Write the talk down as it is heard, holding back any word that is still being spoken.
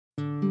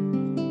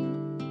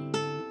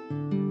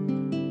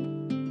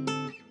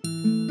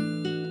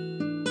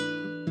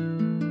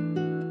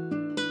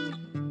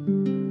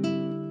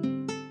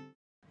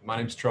My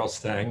name is Charles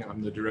Stang.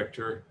 I'm the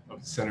director of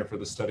the Center for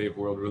the Study of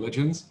World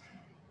Religions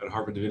at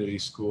Harvard Divinity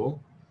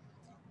School.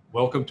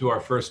 Welcome to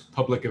our first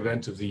public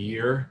event of the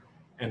year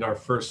and our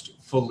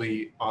first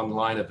fully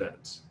online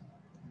event.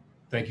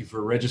 Thank you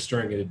for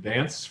registering in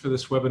advance for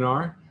this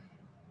webinar.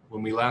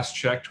 When we last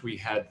checked, we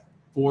had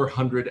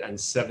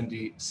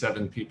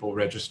 477 people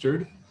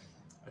registered,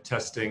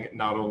 attesting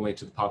not only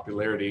to the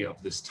popularity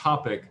of this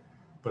topic,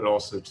 but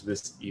also to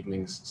this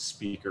evening's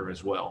speaker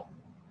as well.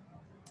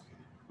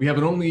 We have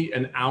only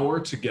an hour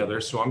together,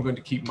 so I'm going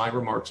to keep my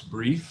remarks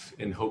brief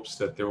in hopes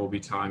that there will be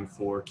time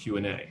for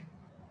Q&A.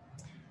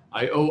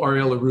 I owe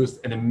Ariella Ruth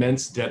an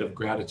immense debt of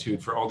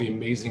gratitude for all the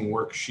amazing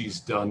work she's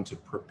done to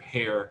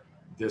prepare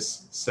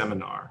this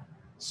seminar.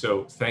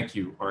 So thank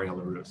you,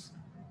 Ariella Ruth.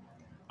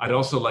 I'd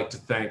also like to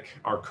thank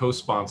our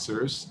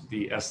co-sponsors,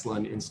 the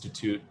Esalen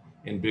Institute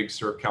in Big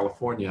Sur,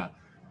 California,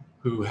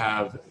 who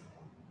have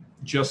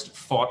just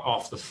fought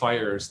off the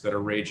fires that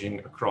are raging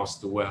across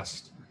the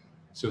West.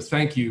 So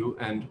thank you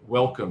and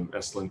welcome,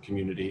 Esalen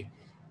community.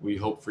 We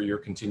hope for your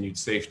continued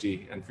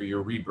safety and for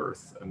your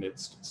rebirth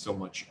amidst so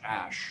much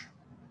ash.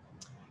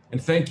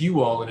 And thank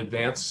you all in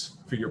advance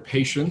for your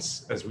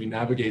patience as we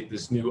navigate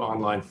this new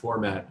online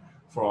format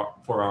for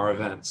our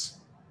events.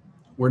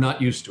 We're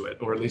not used to it,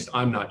 or at least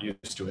I'm not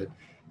used to it,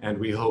 and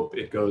we hope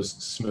it goes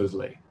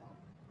smoothly.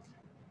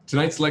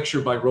 Tonight's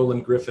lecture by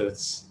Roland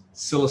Griffiths,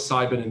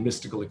 Psilocybin and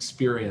Mystical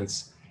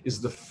Experience,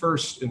 is the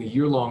first in the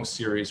year-long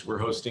series we're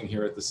hosting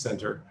here at the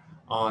Center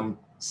on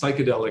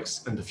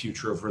psychedelics and the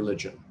future of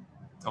religion.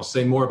 I'll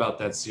say more about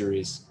that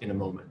series in a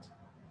moment,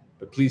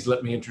 but please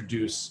let me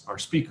introduce our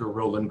speaker,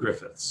 Roland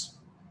Griffiths.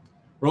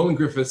 Roland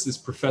Griffiths is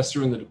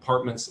professor in the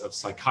departments of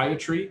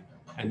psychiatry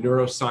and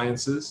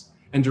neurosciences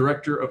and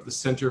director of the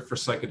Center for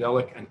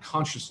Psychedelic and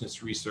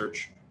Consciousness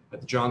Research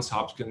at the Johns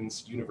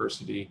Hopkins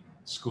University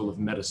School of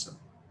Medicine.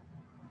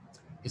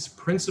 His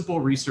principal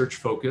research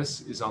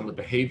focus is on the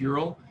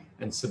behavioral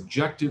and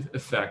subjective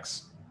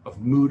effects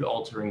of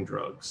mood-altering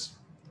drugs.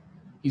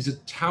 He's a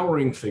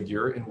towering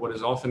figure in what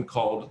is often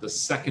called the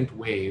second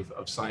wave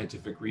of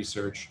scientific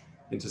research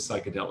into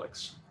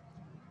psychedelics.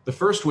 The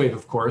first wave,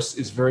 of course,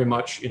 is very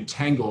much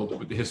entangled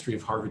with the history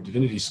of Harvard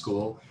Divinity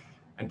School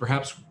and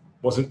perhaps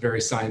wasn't very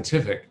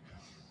scientific.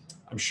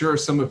 I'm sure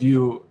some of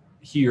you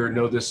here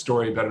know this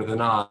story better than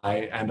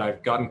I, and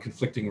I've gotten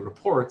conflicting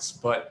reports,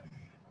 but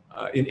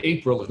in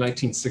April of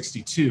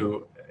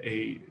 1962,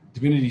 a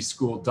Divinity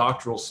School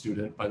doctoral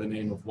student by the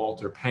name of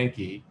Walter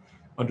Pankey,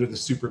 under the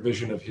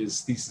supervision of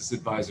his thesis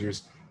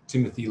advisors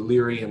Timothy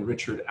Leary and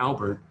Richard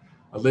Albert,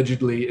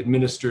 allegedly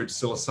administered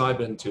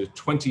psilocybin to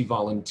 20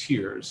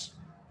 volunteers,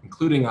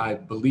 including, I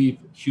believe,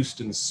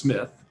 Houston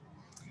Smith,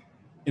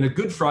 in a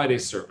Good Friday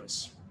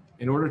service,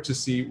 in order to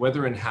see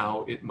whether and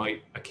how it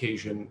might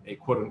occasion a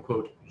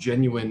quote-unquote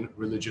genuine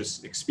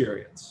religious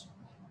experience.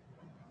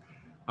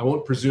 I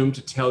won't presume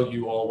to tell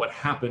you all what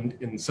happened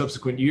in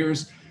subsequent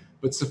years,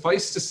 but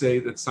suffice to say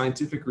that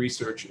scientific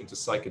research into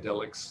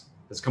psychedelics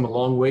has come a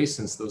long way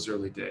since those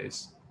early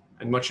days,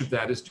 and much of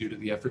that is due to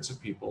the efforts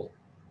of people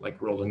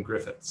like Roland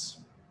Griffiths.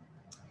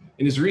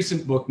 In his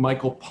recent book,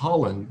 Michael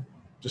Pollan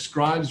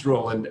describes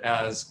Roland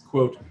as,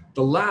 quote,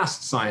 the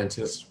last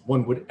scientist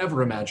one would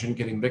ever imagine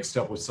getting mixed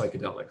up with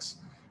psychedelics,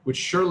 which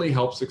surely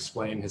helps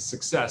explain his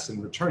success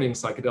in returning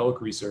psychedelic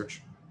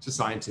research to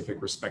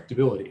scientific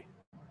respectability.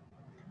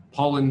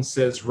 Pollan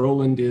says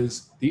Roland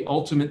is the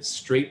ultimate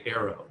straight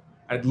arrow,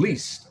 at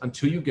least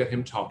until you get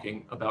him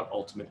talking about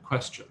ultimate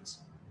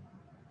questions.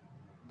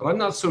 But I'm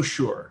not so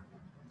sure.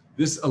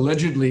 This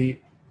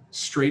allegedly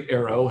straight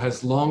arrow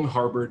has long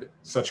harbored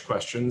such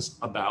questions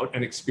about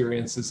and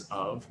experiences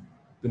of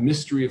the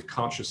mystery of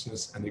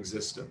consciousness and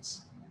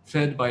existence,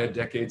 fed by a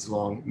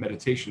decades-long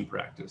meditation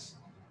practice.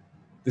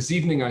 This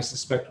evening, I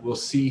suspect we'll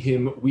see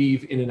him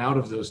weave in and out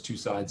of those two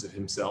sides of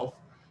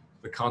himself,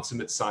 the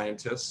consummate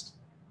scientist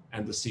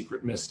and the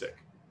secret mystic,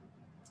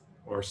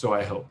 or so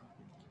I hope.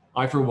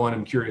 I, for one,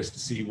 am curious to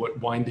see what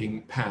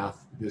winding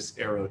path this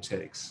arrow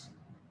takes.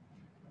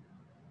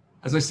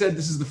 As I said,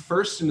 this is the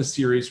first in a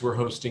series we're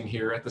hosting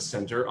here at the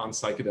Center on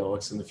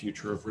Psychedelics and the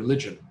Future of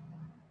Religion.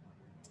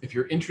 If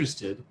you're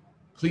interested,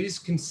 please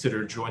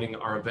consider joining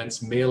our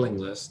events mailing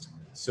list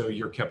so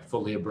you're kept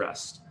fully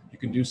abreast. You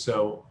can do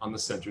so on the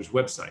Center's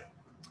website.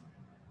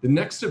 The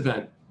next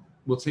event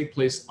will take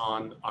place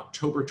on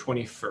October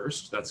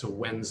 21st, that's a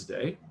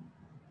Wednesday,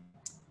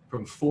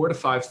 from 4 to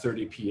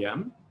 5:30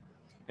 p.m.,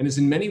 and is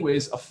in many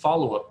ways a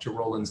follow-up to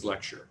Roland's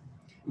lecture.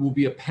 It will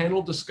be a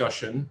panel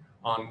discussion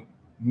on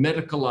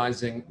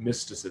medicalizing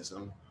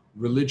mysticism,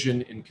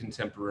 religion in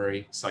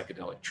contemporary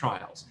psychedelic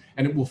trials.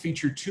 And it will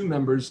feature two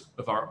members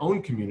of our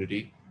own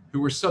community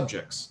who were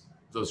subjects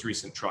of those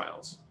recent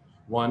trials.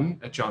 One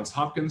at Johns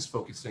Hopkins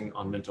focusing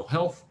on mental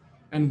health,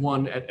 and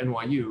one at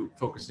NYU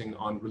focusing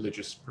on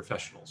religious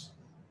professionals.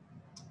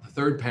 The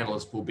third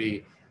panelist will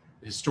be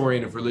the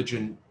historian of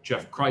religion,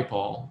 Jeff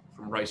Kripal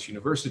from Rice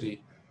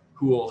University,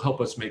 who will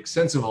help us make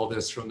sense of all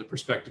this from the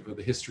perspective of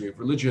the history of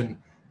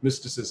religion,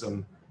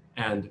 mysticism,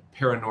 and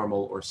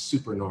paranormal or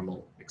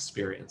supernormal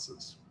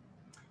experiences.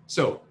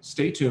 So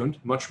stay tuned,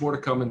 much more to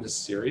come in this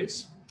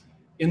series.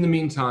 In the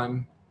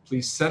meantime,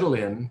 please settle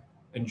in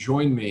and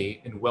join me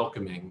in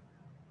welcoming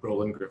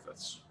Roland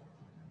Griffiths.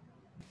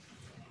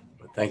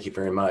 Well, thank you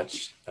very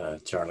much,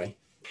 Charlie.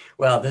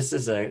 Well, this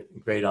is a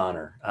great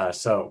honor.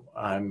 So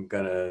I'm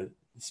going to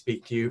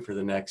speak to you for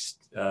the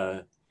next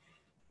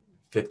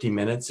 50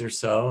 minutes or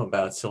so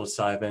about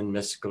psilocybin,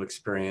 mystical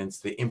experience,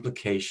 the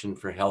implication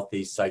for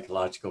healthy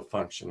psychological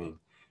functioning,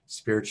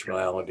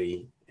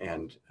 spirituality,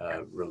 and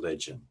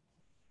religion.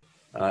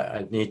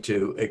 I need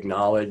to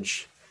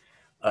acknowledge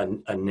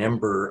a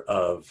number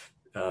of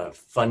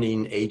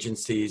funding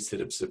agencies that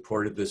have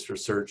supported this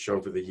research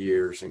over the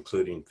years,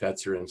 including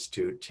Fetzer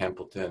Institute,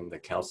 Templeton, the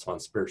Council on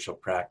Spiritual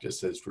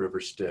Practices,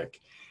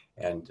 Riverstick,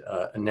 and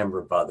a number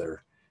of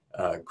other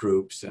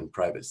groups and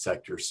private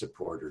sector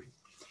supporters.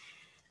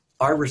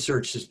 Our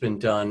research has been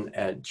done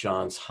at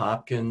Johns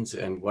Hopkins,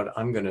 and what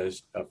I'm going to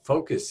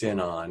focus in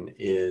on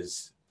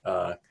is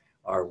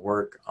our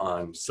work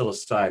on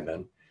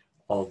psilocybin,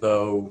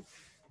 although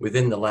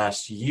within the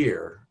last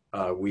year,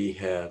 we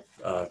have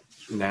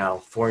now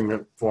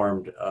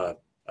formed a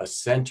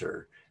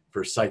center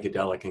for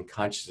psychedelic and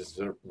consciousness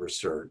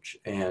research,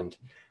 and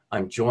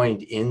I'm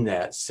joined in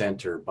that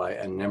center by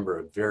a number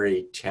of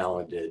very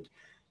talented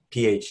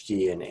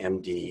PhD and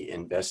MD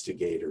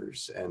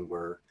investigators, and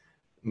we're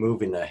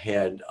moving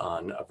ahead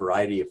on a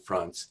variety of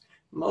fronts,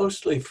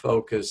 mostly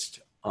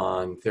focused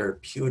on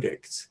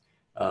therapeutics,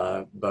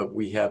 but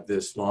we have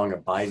this long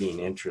abiding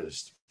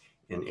interest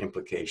in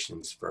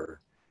implications for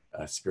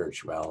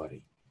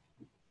spirituality.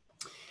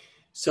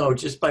 So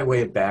just by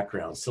way of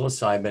background,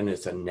 psilocybin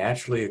is a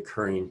naturally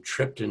occurring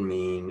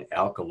tryptamine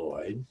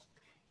alkaloid.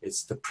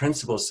 It's the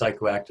principal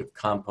psychoactive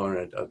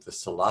component of the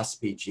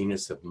Psilocybe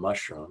genus of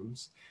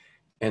mushrooms.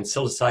 And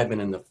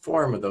psilocybin in the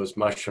form of those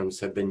mushrooms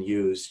have been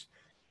used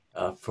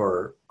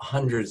for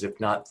hundreds, if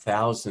not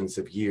thousands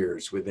of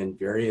years within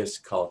various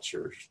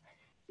cultures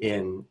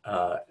in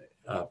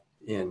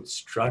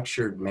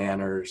structured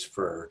manners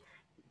for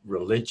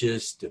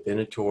religious,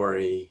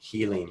 divinatory,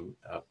 healing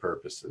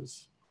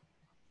purposes.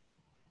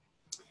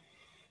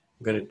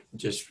 I'm going to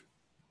just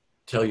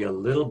tell you a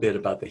little bit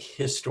about the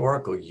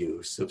historical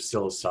use of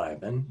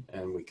psilocybin,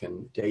 and we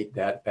can date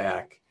that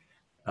back.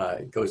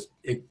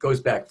 It goes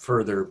back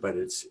further, but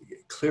it's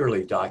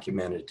clearly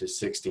documented to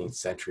 16th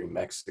century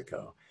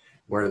Mexico,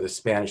 where the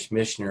Spanish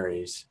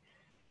missionaries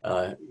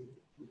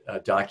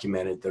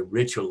documented the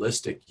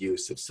ritualistic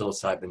use of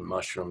psilocybin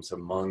mushrooms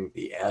among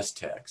the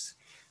Aztecs.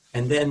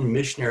 And then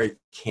missionary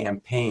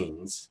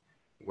campaigns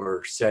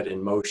were set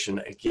in motion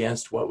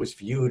against what was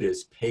viewed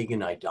as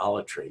pagan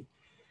idolatry.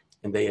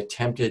 And they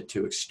attempted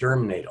to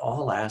exterminate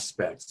all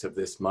aspects of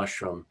this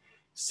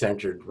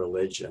mushroom-centered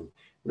religion,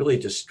 really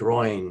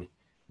destroying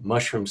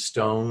mushroom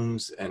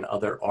stones and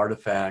other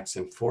artifacts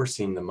and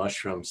forcing the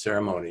mushroom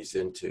ceremonies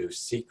into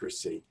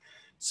secrecy.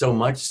 So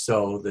much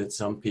so that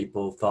some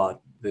people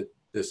thought that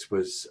this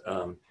was,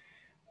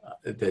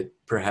 that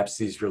perhaps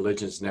these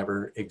religions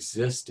never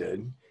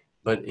existed.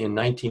 But in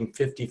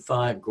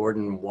 1955,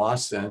 Gordon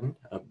Wasson,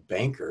 a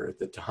banker at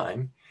the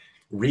time,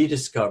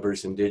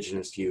 rediscovers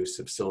indigenous use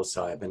of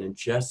psilocybin,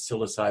 ingests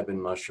psilocybin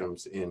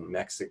mushrooms in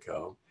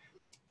Mexico,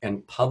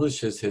 and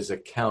publishes his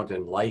account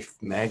in Life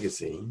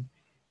magazine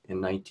in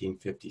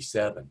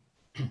 1957.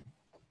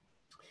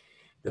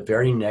 The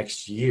very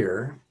next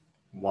year,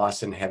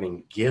 Wasson,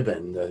 having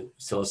given the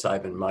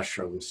psilocybin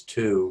mushrooms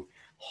to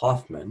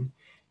Hofmann,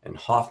 and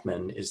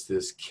Hofmann is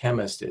this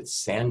chemist at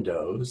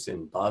Sandoz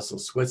in Basel,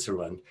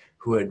 Switzerland,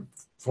 who had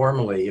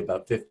formerly,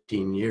 about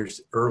 15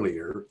 years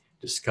earlier,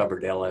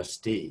 discovered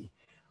LSD.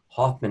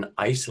 Hofmann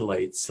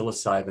isolates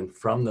psilocybin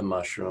from the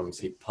mushrooms.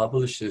 He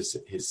publishes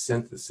his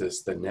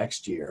synthesis the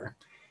next year.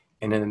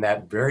 And in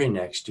that very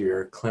next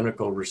year,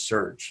 clinical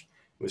research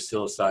with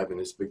psilocybin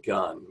has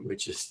begun,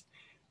 which is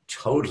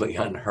totally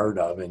unheard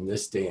of in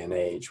this day and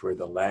age, where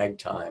the lag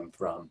time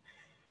from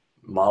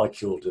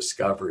molecule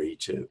discovery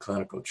to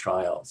clinical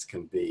trials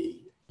can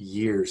be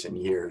years and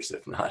years,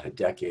 if not a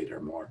decade or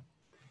more.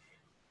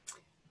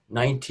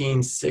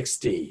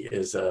 1960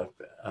 is a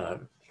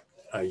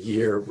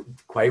year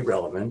quite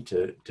relevant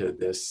to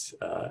this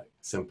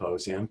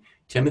symposium.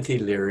 Timothy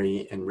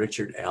Leary and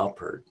Richard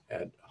Alpert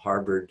at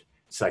Harvard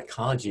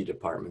Psychology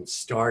Department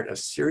start a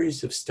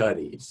series of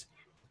studies,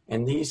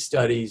 and these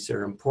studies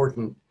are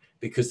important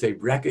because they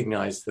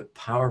recognize the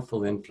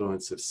powerful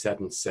influence of set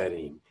and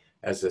setting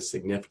as a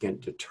significant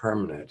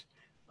determinant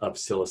of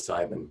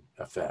psilocybin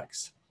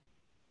effects.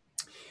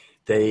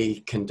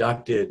 They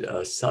conducted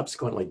a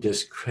subsequently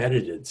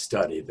discredited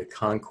study, the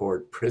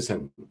Concord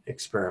prison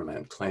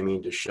experiment,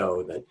 claiming to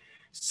show that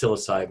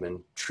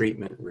psilocybin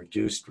treatment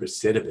reduced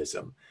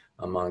recidivism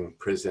among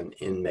prison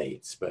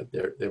inmates, but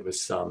there was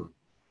some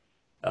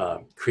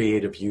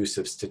creative use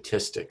of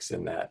statistics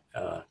in that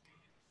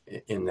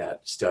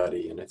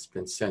study, and it's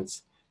been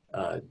since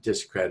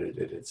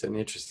discredited. It's an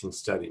interesting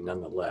study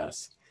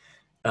nonetheless.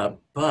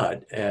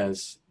 But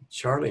as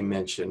Charlie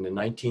mentioned, in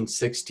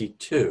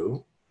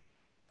 1962,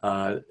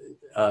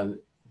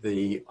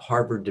 the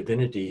Harvard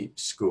Divinity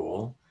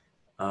School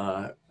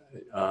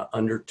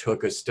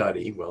undertook a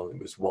study. Well,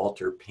 it was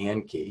Walter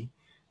Pankey,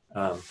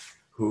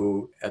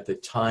 who at the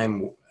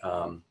time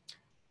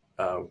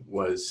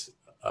was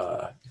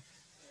a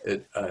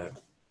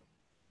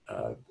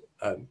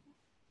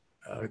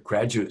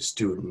graduate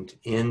student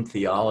in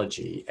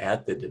theology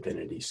at the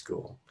Divinity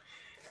School.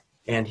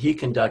 And he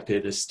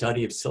conducted a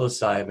study of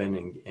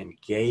psilocybin and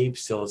gave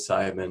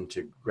psilocybin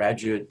to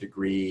graduate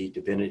degree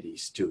divinity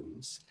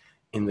students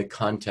in the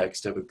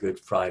context of a Good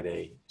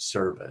Friday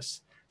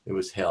service. It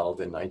was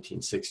held in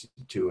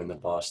 1962 in the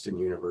Boston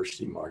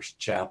University Marsh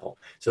Chapel.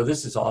 So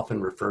this is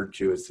often referred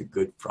to as the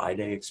Good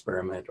Friday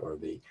experiment, or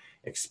the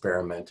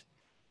experiment,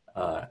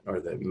 or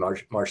the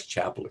Marsh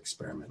Chapel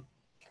experiment.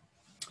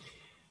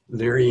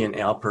 Leary and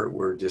Alpert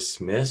were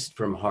dismissed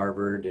from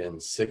Harvard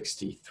in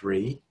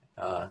 '63,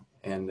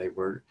 and they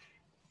were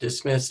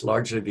dismissed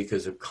largely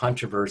because of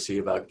controversy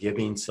about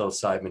giving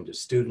psilocybin to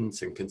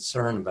students and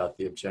concern about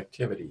the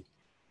objectivity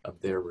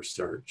of their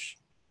research.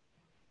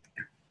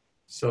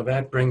 So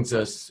that brings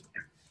us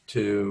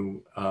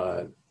to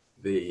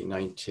the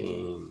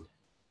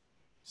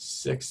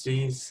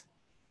 1960s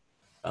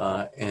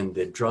and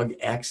the drug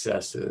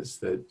excesses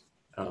that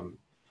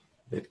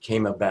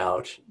came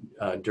about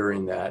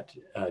during that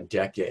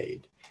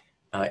decade,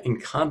 in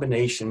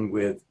combination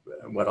with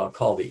what I'll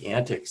call the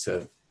antics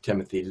of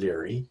Timothy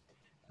Leary,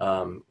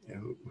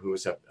 who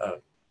was a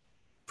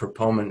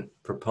proponent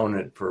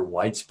for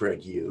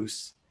widespread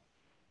use.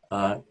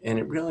 And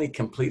it really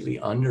completely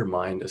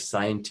undermined a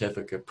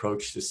scientific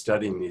approach to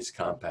studying these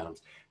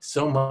compounds,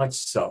 so much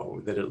so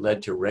that it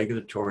led to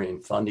regulatory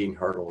and funding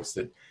hurdles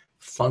that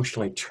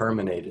functionally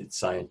terminated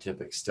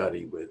scientific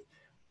study with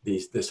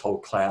this whole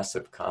class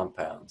of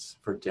compounds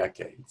for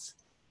decades.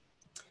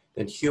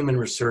 Then human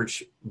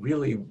research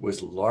really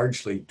was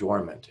largely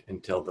dormant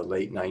until the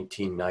late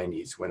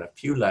 1990s, when a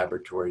few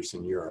laboratories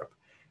in Europe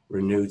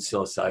renewed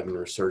psilocybin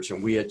research,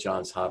 and we at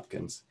Johns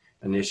Hopkins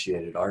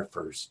initiated our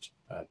first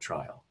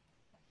trial.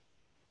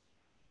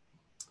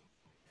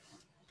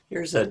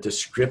 Here's a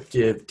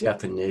descriptive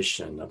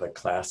definition of a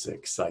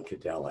classic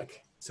psychedelic.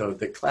 So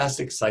the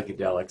classic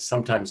psychedelics,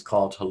 sometimes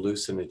called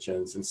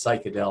hallucinogens, and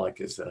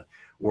psychedelic is a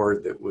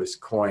word that was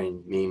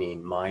coined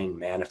meaning mind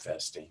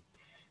manifesting.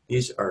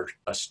 These are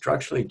a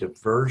structurally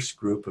diverse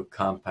group of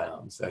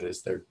compounds. That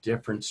is, they're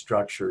different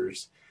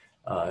structures,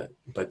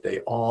 but they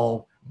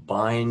all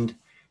bind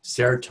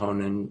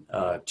serotonin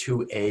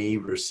to A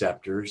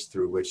receptors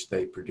through which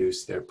they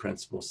produce their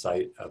principal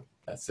site of,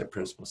 that's their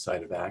principal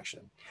site of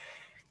action.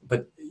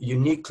 But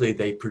uniquely,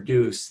 they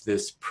produce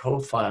this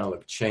profile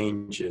of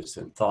changes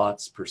in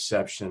thoughts,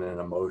 perception, and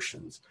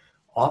emotions,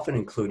 often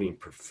including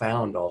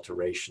profound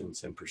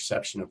alterations in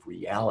perception of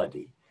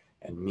reality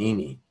and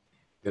meaning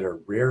that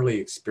are rarely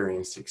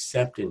experienced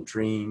except in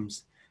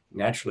dreams,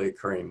 naturally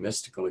occurring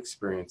mystical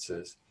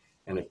experiences,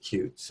 and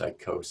acute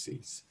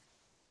psychoses.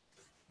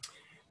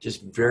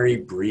 Just very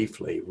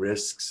briefly,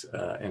 risks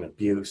and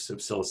abuse of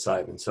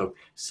psilocybin. So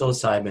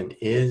psilocybin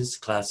is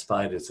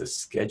classified as a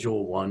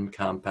Schedule I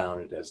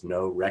compound. It has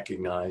no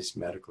recognized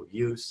medical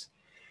use.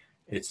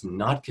 It's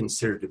not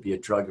considered to be a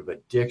drug of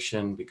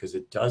addiction because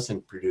it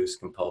doesn't produce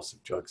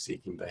compulsive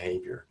drug-seeking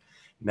behavior.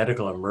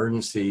 Medical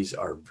emergencies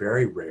are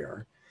very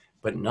rare,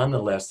 but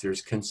nonetheless,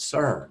 there's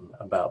concern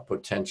about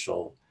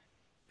potential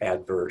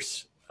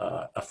adverse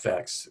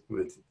effects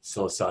with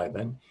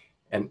psilocybin,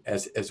 and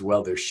as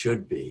well there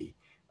should be.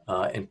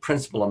 And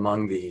principal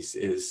among these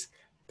is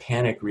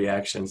panic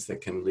reactions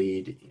that can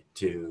lead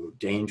to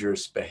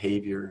dangerous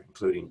behavior,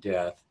 including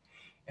death,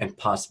 and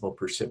possible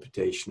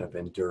precipitation of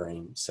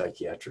enduring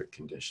psychiatric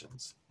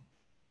conditions.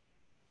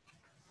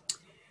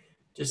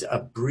 Just a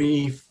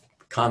brief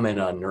comment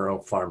on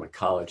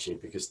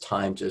neuropharmacology, because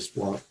time just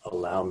won't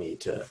allow me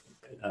to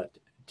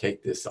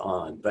take this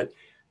on. But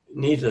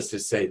needless to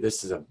say,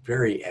 this is a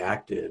very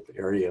active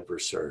area of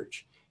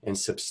research, and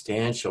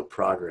substantial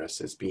progress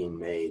is being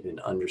made in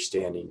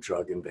understanding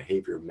drug and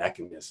behavior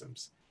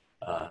mechanisms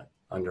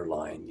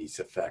underlying these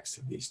effects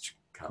of these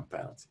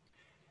compounds.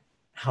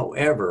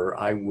 However,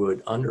 I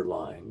would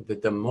underline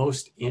that the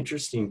most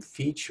interesting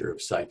feature of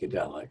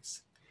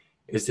psychedelics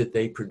is that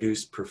they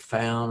produce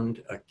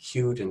profound,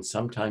 acute, and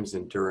sometimes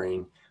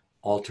enduring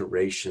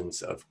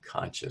alterations of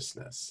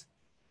consciousness.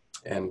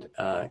 And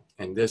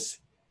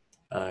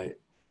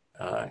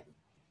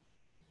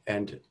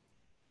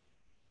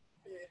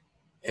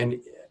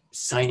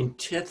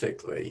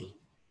scientifically,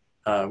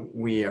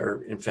 we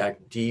are in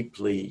fact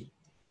deeply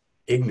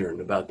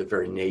ignorant about the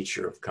very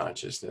nature of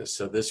consciousness.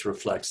 So this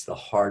reflects the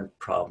hard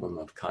problem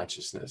of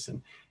consciousness.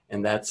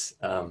 And that's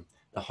the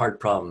hard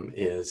problem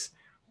is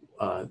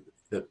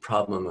the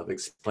problem of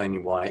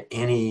explaining why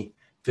any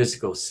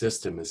physical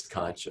system is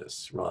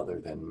conscious rather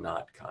than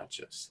not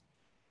conscious.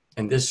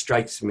 And this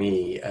strikes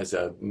me as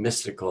a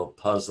mystical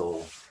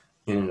puzzle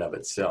in and of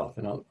itself.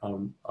 And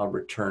I'll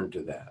return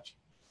to that.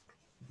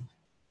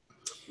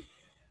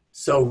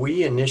 So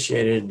we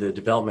initiated the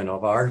development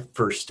of our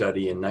first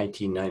study in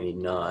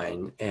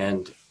 1999.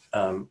 And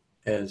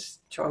as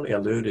Charlie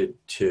alluded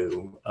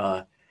to,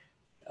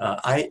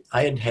 I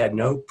had had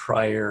no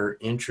prior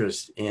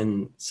interest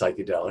in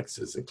psychedelics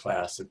as a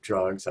class of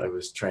drugs. I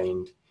was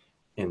trained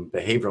in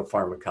behavioral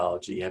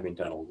pharmacology, having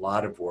done a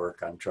lot of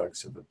work on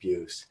drugs of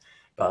abuse.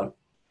 About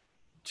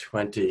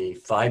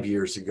 25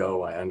 years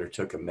ago, I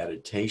undertook a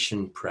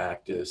meditation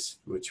practice,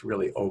 which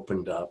really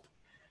opened up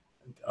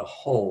a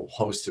whole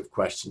host of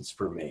questions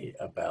for me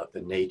about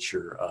the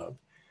nature of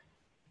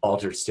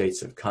altered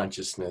states of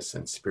consciousness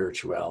and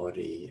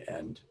spirituality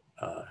and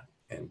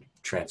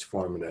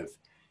transformative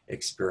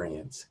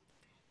experience,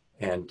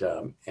 and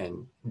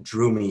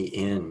drew me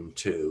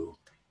into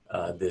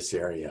this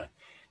area.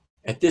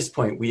 At this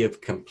point, we have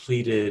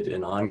completed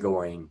an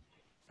ongoing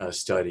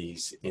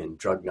studies in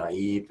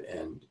drug-naive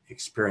and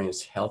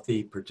experienced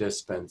healthy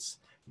participants,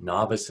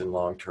 novice and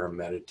long-term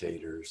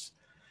meditators,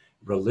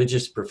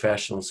 religious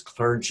professionals,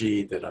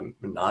 clergy that I'm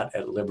not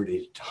at liberty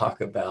to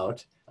talk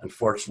about,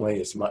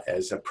 unfortunately,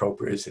 as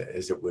appropriate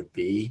as it would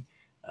be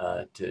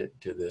to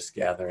this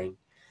gathering,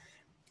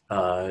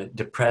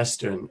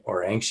 depressed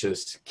or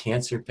anxious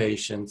cancer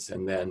patients,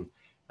 and then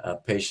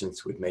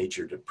patients with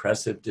major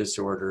depressive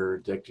disorder,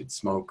 addicted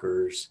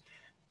smokers,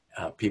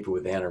 people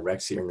with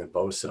anorexia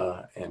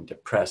nervosa, and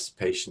depressed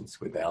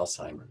patients with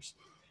Alzheimer's.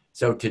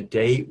 So to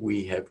date,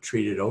 we have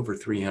treated over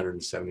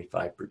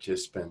 375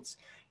 participants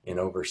in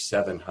over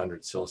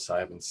 700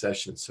 psilocybin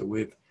sessions. So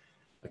we've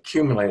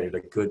accumulated a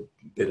good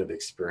bit of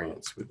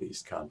experience with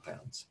these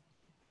compounds.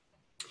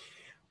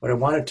 What I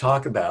want to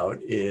talk about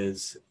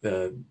is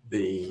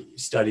the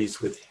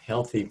studies with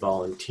healthy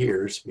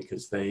volunteers,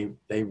 because they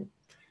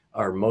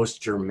are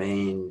most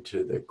germane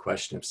to the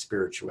question of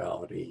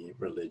spirituality,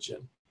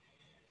 religion.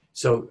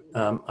 So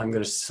I'm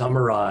going to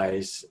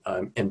summarize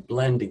and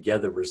blend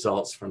together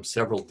results from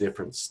several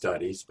different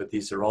studies, but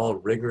these are all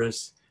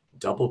rigorous,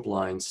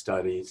 double-blind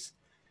studies.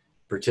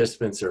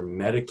 Participants are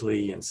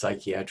medically and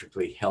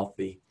psychiatrically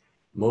healthy.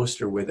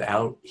 Most are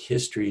without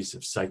histories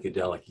of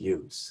psychedelic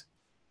use.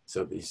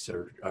 So these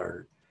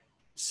are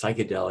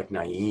psychedelic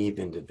naive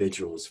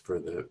individuals for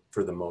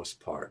the most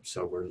part.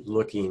 So we're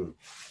looking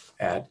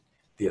at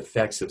the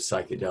effects of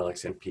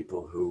psychedelics in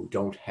people who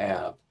don't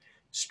have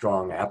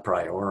strong a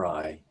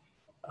priori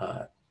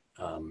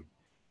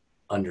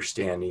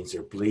understandings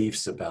or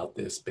beliefs about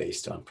this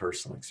based on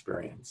personal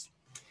experience.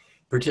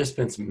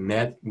 Participants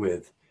met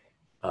with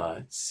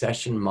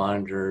session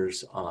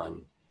monitors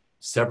on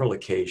several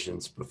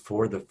occasions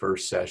before the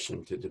first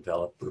session to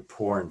develop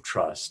rapport and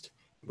trust,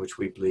 which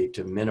we believe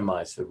to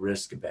minimize the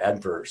risk of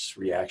adverse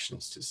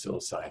reactions to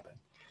psilocybin.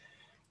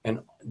 And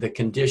the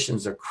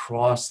conditions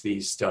across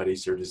these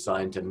studies are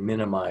designed to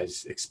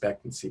minimize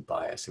expectancy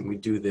bias. And we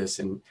do this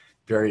in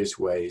various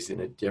ways,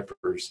 and it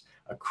differs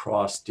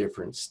across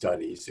different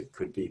studies. It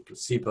could be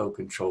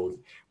placebo-controlled.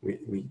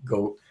 We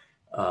go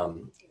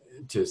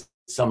to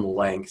some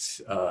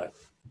lengths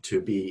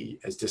to be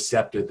as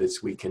deceptive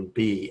as we can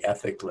be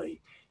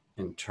ethically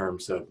in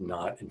terms of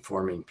not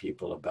informing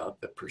people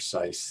about the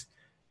precise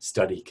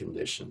study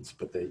conditions,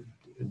 but they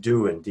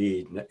do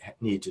indeed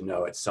need to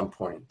know at some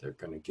point they're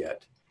going to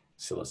get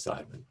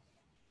psilocybin.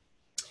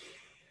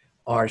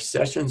 Our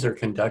sessions are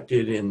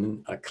conducted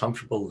in a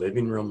comfortable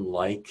living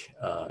room-like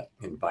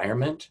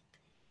environment,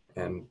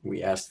 and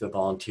we ask the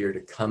volunteer to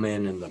come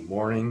in the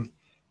morning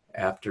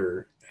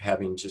after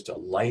having just a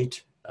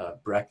light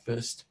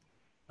breakfast.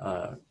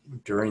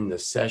 During the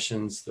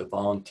sessions, the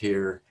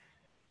volunteer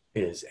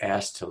is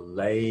asked to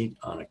lay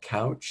on a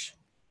couch.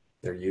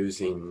 They're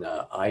using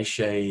eye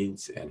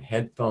shades and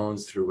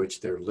headphones through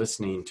which they're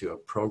listening to a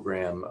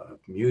program of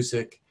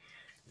music.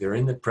 They're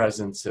in the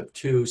presence of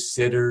two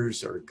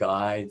sitters or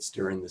guides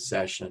during the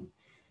session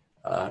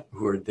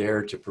who are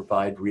there to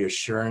provide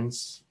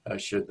reassurance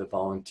should the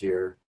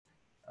volunteer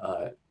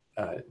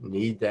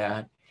need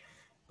that.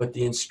 But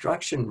the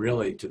instruction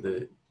really to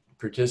the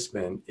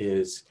participant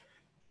is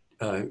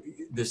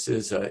this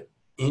is an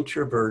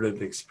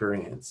introverted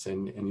experience,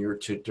 and you're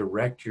to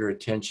direct your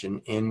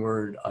attention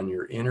inward on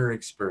your inner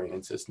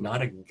experience. It's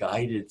not a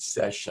guided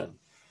session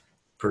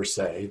per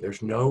se.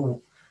 There's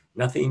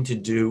nothing to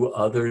do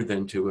other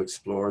than to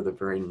explore the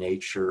very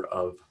nature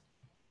of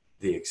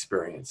the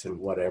experience and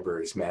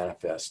whatever is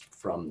manifest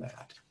from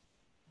that.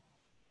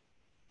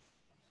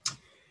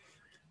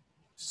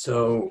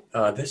 So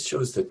this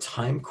shows the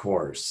time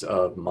course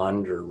of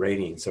monitor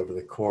ratings over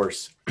the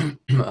course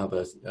of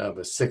a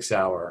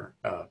 6-hour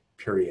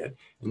period.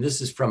 And this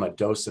is from a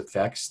dose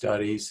effect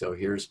study. So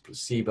here's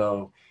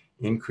placebo,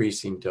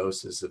 increasing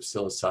doses of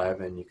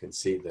psilocybin. You can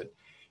see that it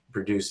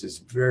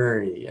produces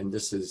and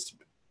this is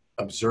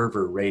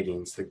observer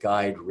ratings, the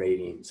guide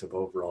ratings of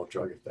overall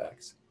drug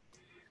effects.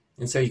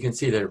 And so you can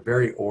see there are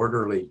very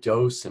orderly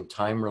dose and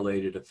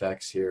time-related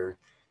effects here.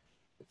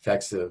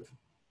 Effects of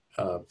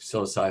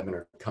psilocybin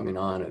are coming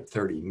on at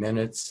 30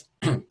 minutes,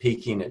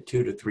 peaking at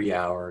 2 to 3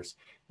 hours,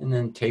 and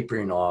then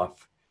tapering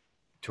off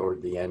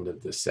toward the end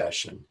of the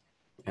session.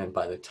 And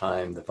by the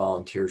time the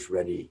volunteer's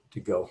ready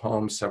to go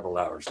home several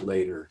hours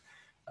later,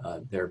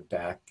 they're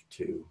back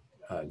to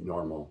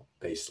normal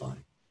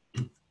baseline.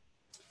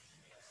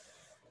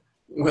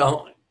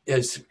 Well,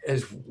 as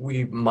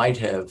we might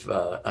have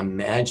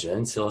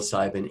imagined,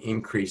 psilocybin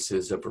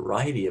increases a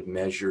variety of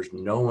measures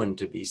known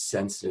to be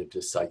sensitive to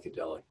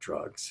psychedelic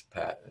drugs,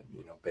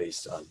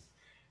 based on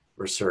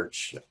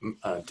research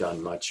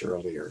done much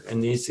earlier.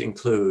 And these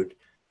include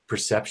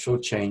perceptual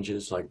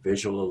changes like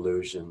visual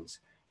illusions,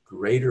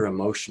 greater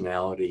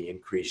emotionality,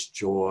 increased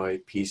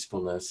joy,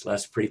 peacefulness,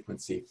 less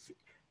frequency,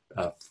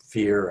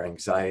 fear,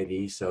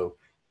 anxiety. So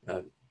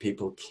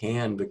people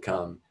can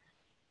become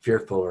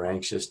fearful or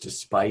anxious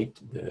despite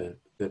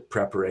the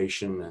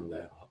preparation and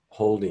the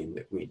holding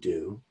that we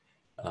do.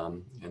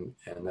 And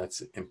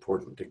that's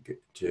important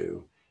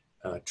to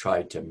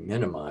try to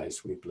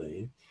minimize, we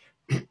believe.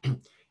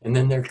 And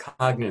then there are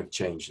cognitive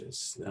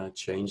changes,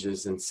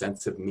 changes in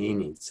sense of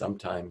meaning,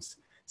 sometimes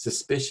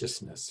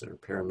suspiciousness or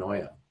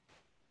paranoia.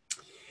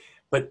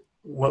 But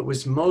what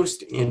was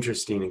most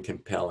interesting and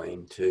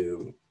compelling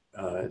to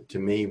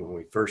me when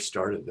we first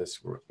started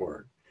this work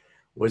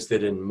was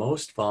that in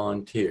most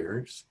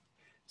volunteers,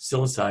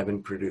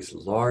 psilocybin produced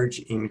large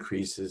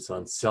increases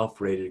on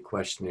self-rated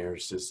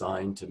questionnaires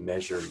designed to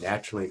measure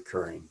naturally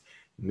occurring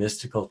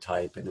mystical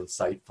type and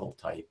insightful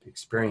type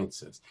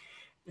experiences.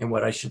 And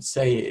what I should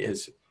say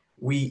is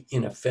we,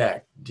 in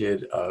effect,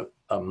 did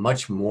a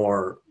much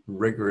more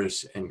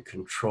rigorous and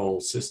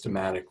controlled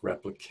systematic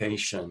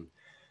replication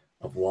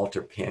of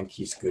Walter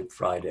Pahnke's Good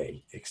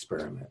Friday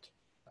experiment,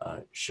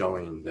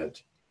 showing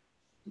that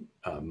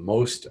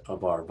most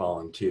of our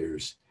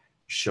volunteers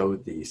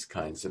showed these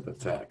kinds of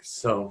effects.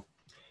 So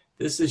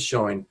this is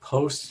showing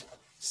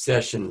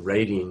post-session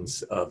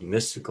ratings of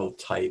mystical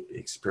type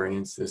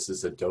experience. This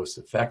is a dose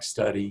effect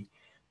study.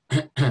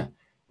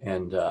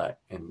 And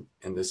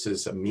this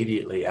is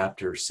immediately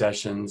after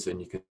sessions, and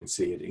you can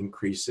see it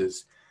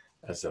increases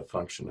as a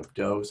function of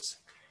dose.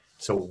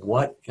 So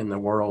what in the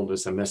world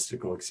is a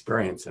mystical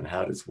experience, and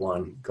how does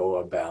one go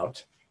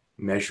about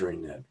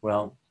measuring it?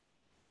 Well,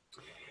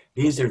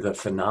 these are the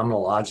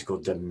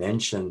phenomenological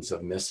dimensions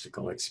of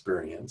mystical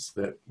experience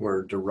that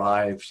were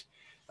derived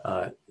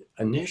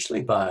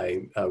initially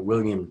by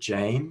William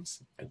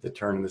James at the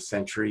turn of the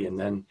century, and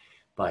then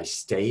by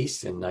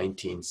Stace in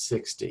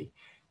 1960.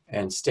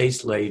 And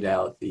Stace laid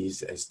out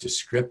these as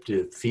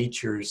descriptive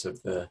features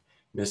of the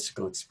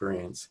mystical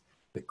experience.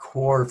 The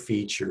core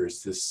feature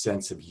is this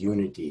sense of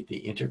unity,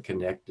 the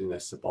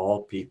interconnectedness of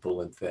all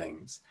people and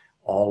things,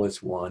 all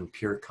is one,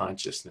 pure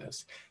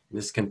consciousness. And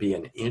this can be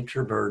an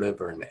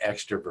introvertive or an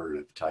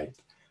extrovertive type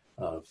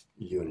of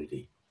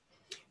unity.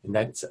 And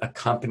that's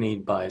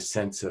accompanied by a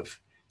sense of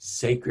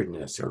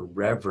sacredness or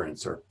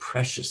reverence or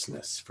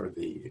preciousness for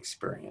the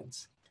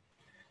experience.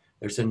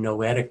 There's a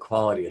noetic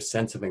quality, a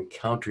sense of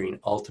encountering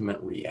ultimate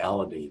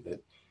reality,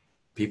 that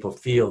people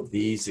feel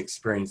these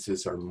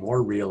experiences are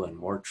more real and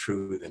more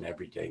true than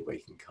everyday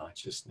waking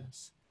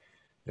consciousness.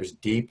 There's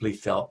deeply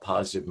felt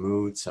positive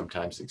mood,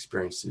 sometimes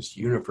experiences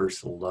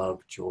universal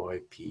love,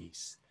 joy,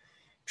 peace,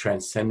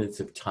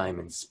 transcendence of time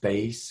and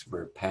space,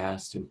 where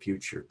past and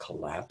future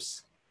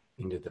collapse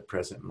into the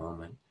present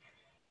moment.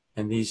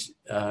 And these,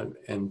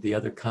 and the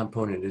other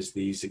component is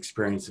these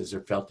experiences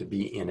are felt to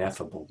be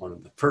ineffable. One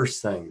of the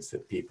first things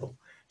that people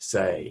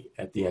say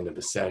at the end of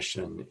a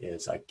session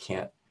is, I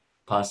can't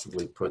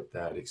possibly put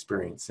that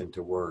experience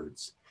into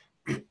words.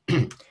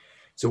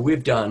 So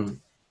we've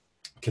done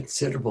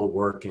considerable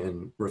work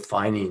in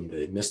refining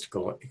the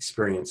mystical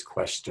experience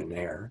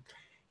questionnaire.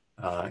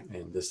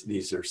 And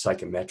these are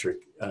psychometric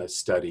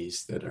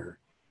studies that are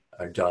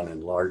done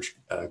in large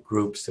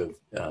groups of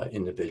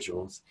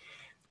individuals.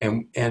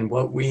 And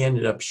what we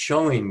ended up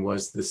showing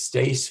was the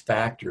Stace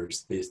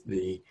factors.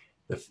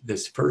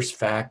 This first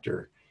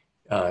factor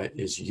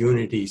is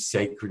unity,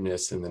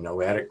 sacredness, and the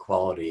noetic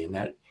quality,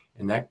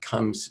 and that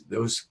comes,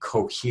 those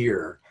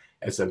cohere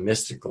as a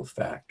mystical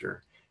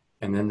factor.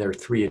 And then there are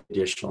three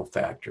additional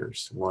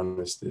factors. One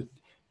is the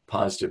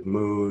positive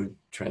mood,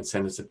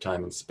 transcendence of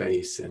time and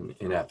space, and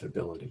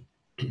ineffability.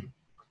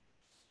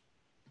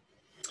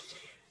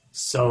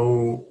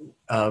 So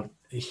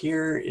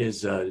here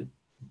is a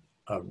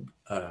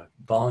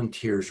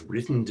volunteer's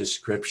written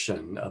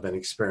description of an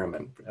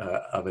experiment,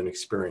 of an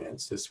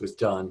experience. This was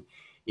done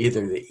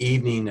either the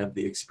evening of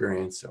the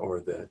experience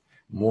or the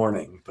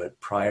morning, but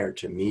prior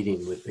to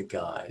meeting with the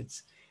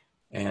guides.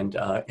 And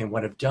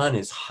what I've done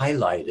is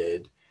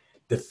highlighted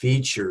the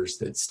features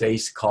that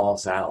Stace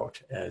calls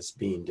out as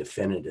being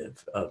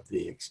definitive of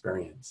the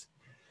experience.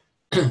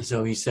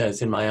 So he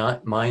says, in my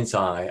mind's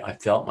eye, I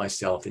felt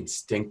myself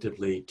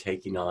instinctively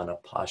taking on a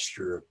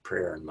posture of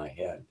prayer in my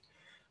head.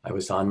 I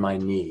was on my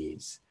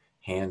knees,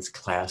 hands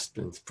clasped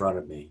in front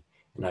of me,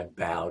 and I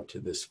bowed to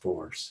this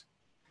force.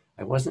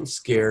 I wasn't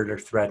scared or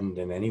threatened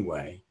in any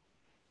way.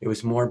 It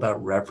was more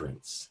about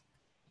reverence.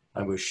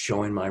 I was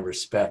showing my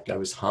respect. I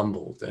was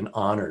humbled and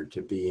honored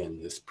to be in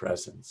this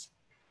presence.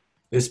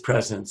 This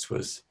presence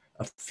was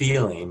a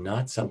feeling,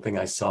 not something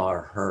I saw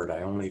or heard.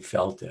 I only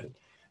felt it,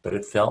 but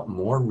it felt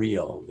more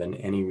real than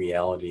any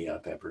reality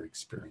I've ever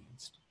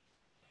experienced.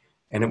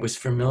 And it was a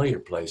familiar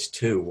place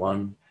too,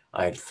 one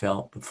I had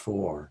felt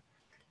before.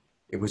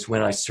 It was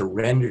when I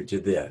surrendered to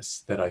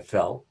this that I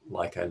felt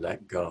like I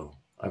let go.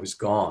 I was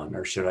gone,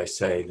 or should I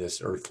say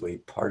this earthly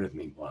part of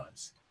me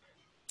was.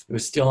 It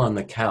was still on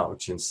the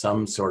couch in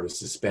some sort of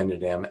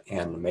suspended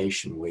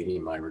animation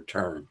waiting my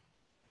return.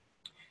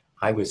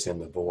 I was in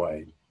the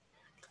void.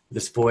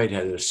 This void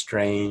had a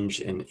strange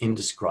and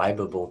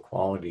indescribable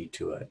quality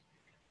to it,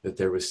 that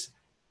there was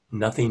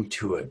nothing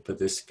to it but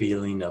this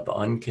feeling of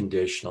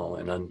unconditional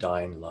and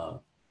undying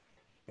love.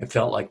 It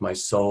felt like my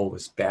soul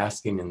was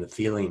basking in the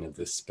feeling of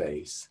this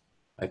space.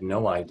 I had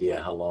no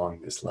idea how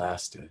long this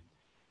lasted.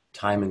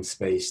 Time and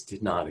space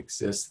did not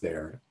exist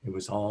there. It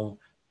was all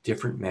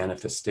different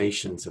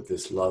manifestations of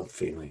this love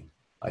feeling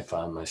I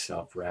found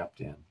myself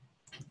wrapped in.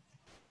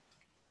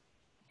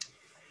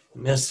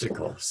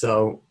 Mystical.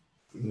 So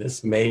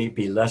this may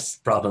be less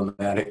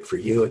problematic for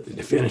you at the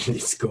Divinity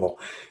School,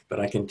 but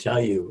I can tell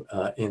you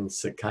in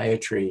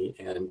psychiatry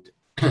and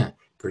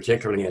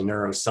particularly in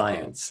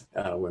neuroscience,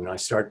 when I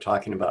start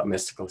talking about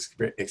mystical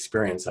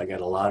experience, I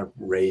get a lot of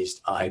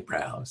raised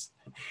eyebrows.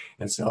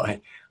 And so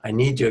I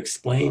need to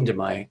explain to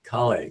my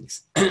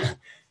colleagues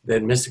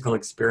that mystical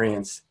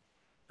experience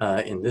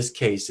in this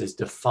case is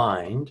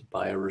defined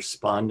by a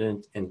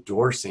respondent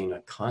endorsing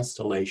a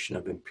constellation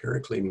of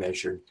empirically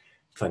measured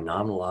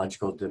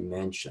phenomenological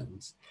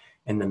dimensions,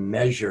 and the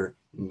measure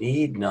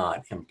need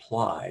not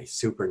imply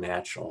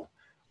supernatural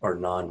or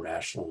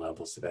non-rational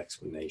levels of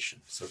explanation.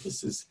 So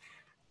this is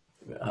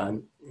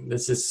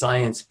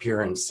science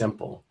pure and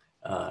simple,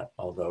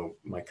 although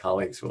my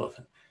colleagues will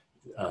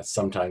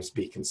sometimes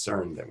be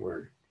concerned that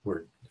we're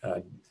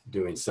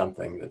doing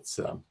something that's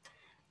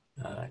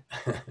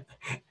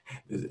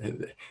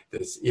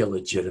that's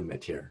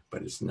illegitimate here,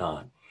 but it's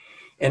not.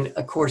 And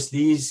of course,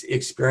 these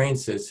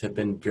experiences have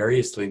been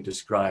variously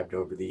described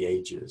over the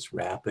ages,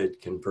 rapid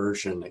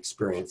conversion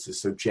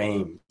experiences. So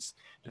James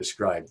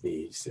described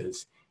these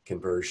as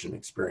conversion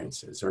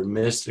experiences, or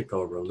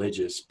mystical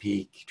religious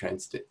peak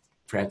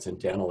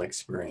transcendental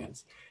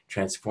experience,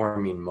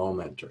 transforming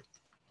moment,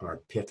 or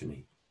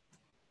epiphany.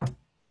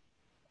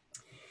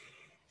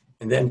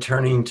 And then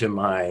turning to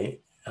my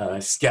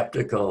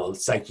skeptical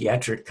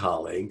psychiatric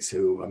colleagues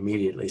who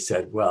immediately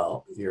said,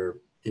 well,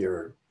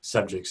 your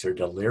subjects are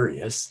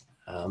delirious.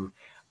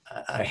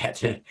 I had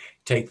to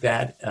take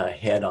that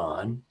head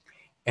on.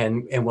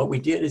 And what we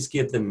did is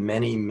give them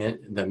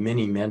the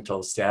mini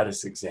mental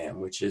status exam,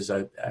 which is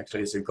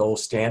actually is a gold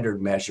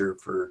standard measure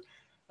for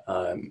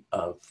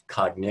of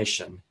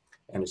cognition,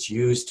 and it's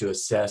used to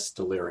assess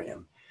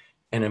delirium.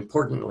 And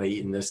importantly,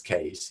 in this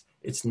case,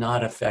 it's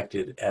not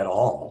affected at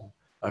all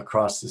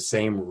across the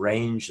same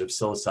range of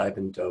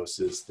psilocybin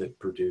doses that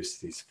produce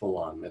these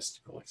full-on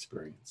mystical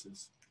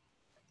experiences.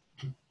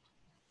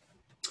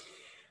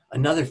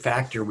 Another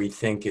factor we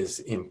think is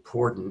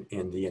important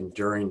in the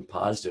enduring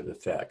positive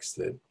effects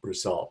that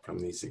result from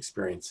these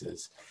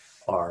experiences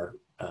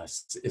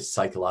is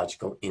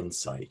psychological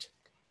insight.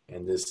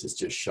 And this is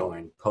just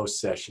showing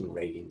post-session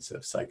ratings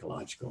of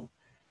psychological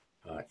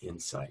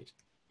insight.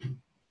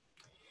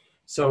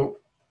 So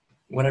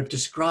what I've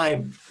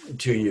described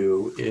to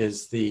you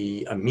is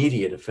the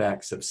immediate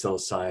effects of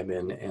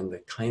psilocybin and the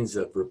kinds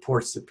of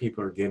reports that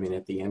people are giving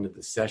at the end of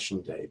the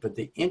session day. But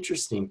the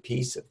interesting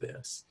piece of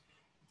this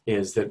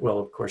is that, well,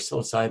 of course,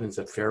 psilocybin is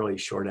a fairly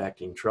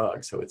short-acting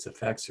drug, so its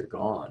effects are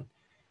gone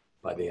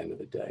by the end of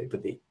the day.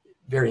 But the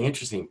very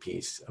interesting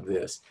piece of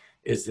this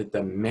is that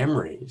the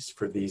memories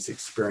for these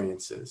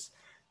experiences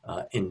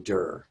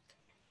endure,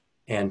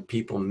 and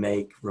people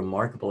make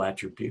remarkable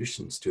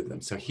attributions to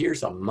them. So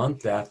here's a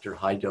month after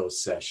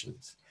high-dose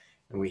sessions,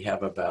 and we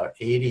have about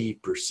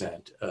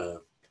 80%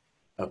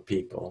 of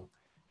people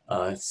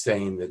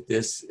saying that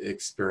this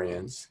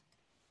experience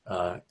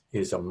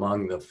is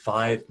among the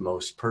 5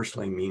 most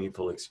personally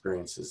meaningful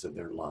experiences of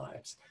their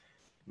lives.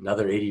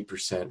 Another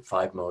 80%,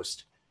 5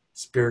 most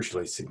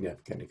spiritually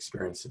significant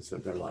experiences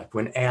of their life.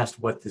 When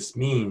asked what this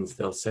means,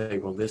 they'll say,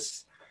 well,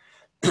 this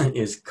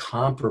is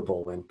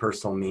comparable in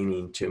personal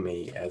meaning to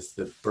me as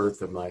the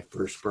birth of my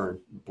firstborn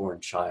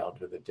child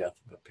or the death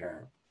of a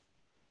parent.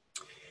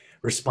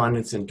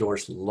 Respondents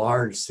endorse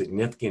large,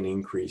 significant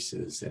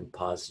increases in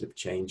positive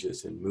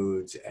changes in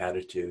moods,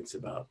 attitudes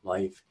about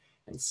life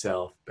and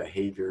self,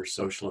 behavior,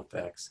 social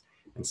effects,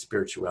 and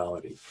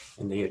spirituality.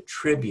 And they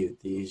attribute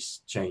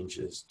these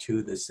changes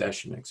to the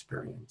session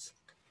experience.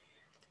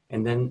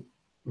 And then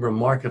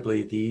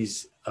remarkably,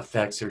 these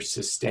effects are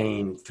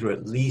sustained through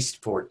at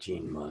least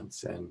 14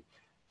 months and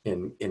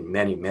in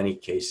many, many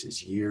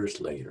cases, years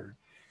later.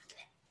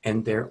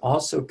 And they're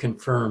also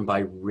confirmed by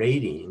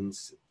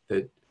ratings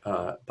that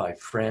by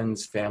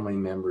friends, family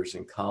members,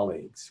 and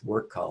colleagues,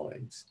 work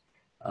colleagues,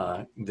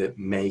 that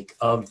make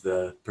of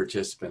the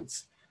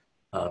participants'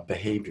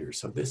 behavior.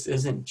 So this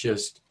isn't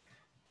just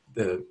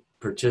the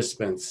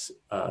participants'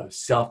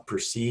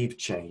 self-perceived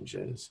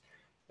changes.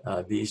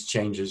 These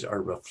changes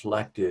are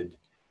reflected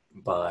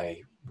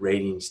by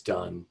ratings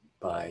done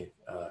by,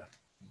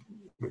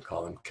 we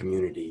call them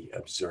community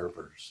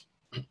observers.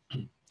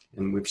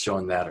 And we've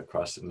shown that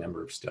across a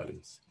number of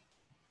studies.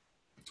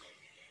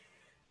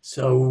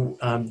 So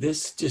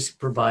this just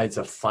provides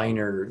a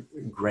finer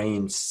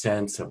grained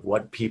sense of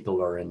what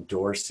people are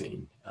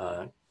endorsing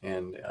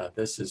And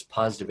this is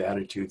positive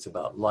attitudes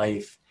about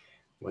life.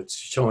 What's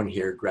shown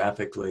here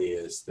graphically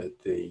is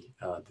that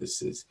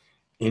this is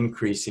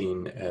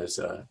increasing as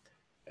a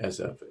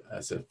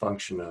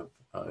function of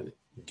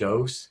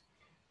dose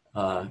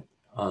on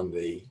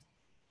the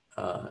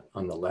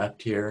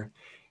left here.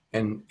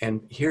 And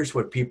here's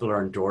what people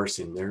are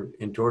endorsing. They're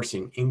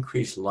endorsing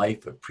increased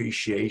life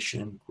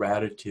appreciation,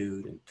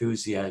 gratitude,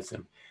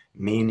 enthusiasm,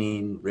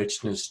 meaning,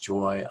 richness,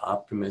 joy,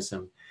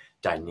 optimism,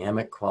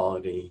 dynamic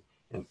quality,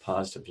 and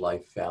positive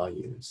life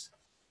values.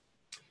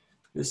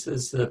 This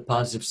is the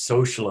positive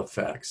social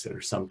effects that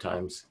are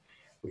sometimes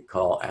we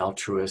call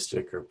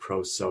altruistic or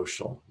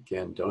pro-social.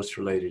 Again,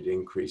 dose-related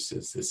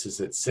increases. This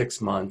is at 6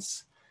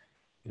 months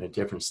in a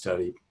different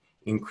study.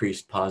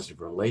 Increased positive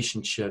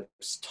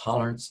relationships,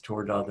 tolerance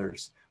toward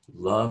others,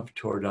 love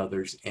toward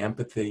others,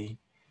 empathy,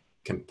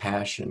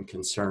 compassion,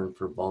 concern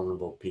for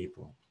vulnerable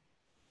people.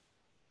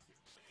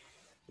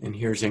 And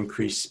here's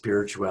increased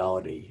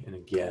spirituality, and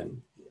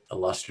again,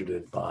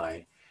 illustrated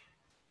by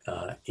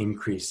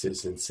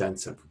increases in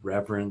sense of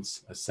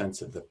reverence, a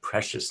sense of the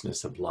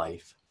preciousness of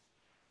life,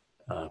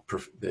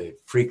 the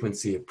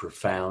frequency of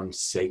profound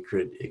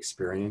sacred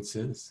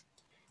experiences,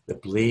 the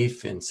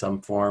belief in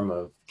some form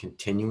of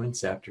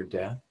continuance after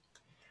death,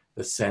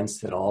 the sense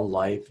that all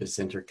life is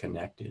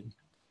interconnected,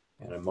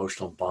 an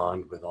emotional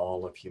bond with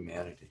all of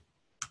humanity.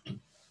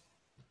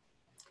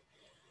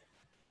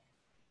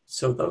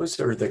 So those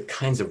are the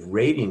kinds of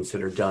ratings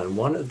that are done.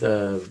 One of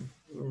the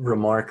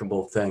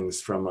remarkable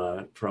things from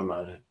a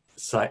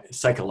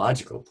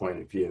psychological point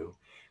of view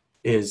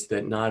is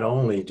that not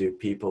only do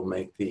people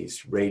make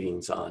these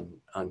ratings on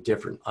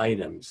different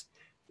items,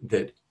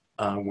 that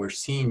we're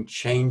seeing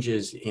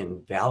changes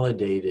in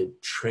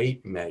validated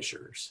trait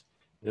measures.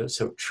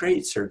 So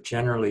traits are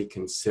generally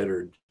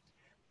considered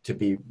to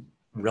be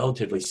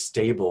relatively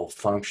stable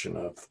function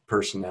of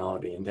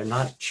personality, and they're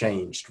not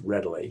changed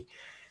readily.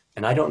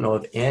 And I don't know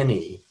of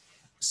any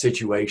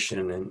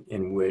situation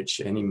in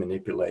which any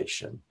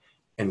manipulation,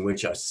 in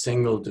which a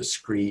single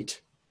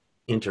discrete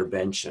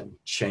intervention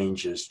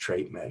changes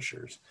trait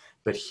measures.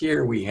 But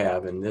here we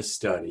have in this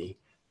study,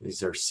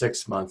 these are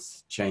 6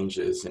 months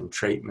changes in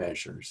trait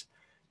measures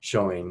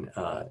showing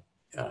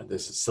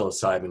this is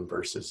psilocybin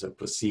versus a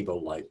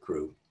placebo-like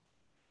group.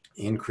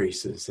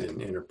 Increases in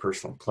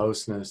interpersonal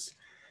closeness,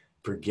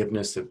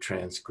 forgiveness of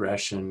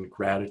transgression,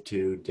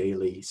 gratitude,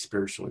 daily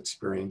spiritual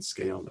experience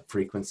scale, the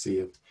frequency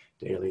of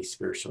daily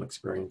spiritual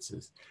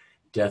experiences,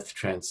 death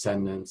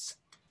transcendence,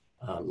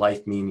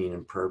 life meaning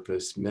and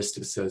purpose,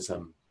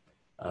 mysticism,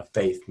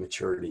 faith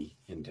maturity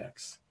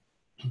index.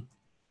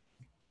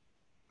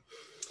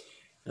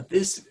 Now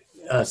this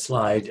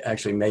slide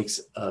actually makes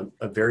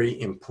a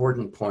very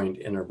important point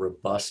and a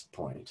robust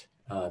point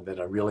that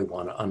I really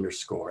want to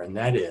underscore, and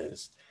that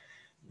is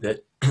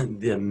that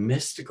the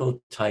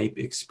mystical type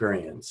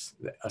experience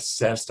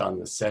assessed on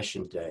the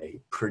session day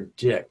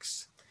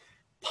predicts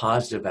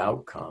positive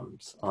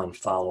outcomes on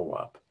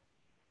follow-up.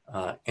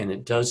 And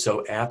it does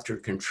so after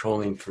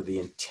controlling for the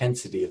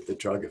intensity of the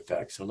drug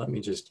effect. So let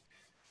me just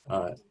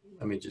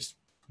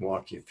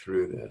walk you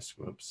through this.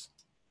 Whoops.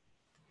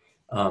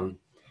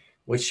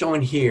 What's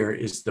shown here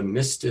is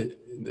this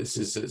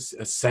is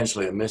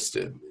essentially a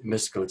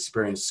mystical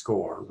experience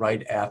score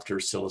right after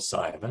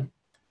psilocybin.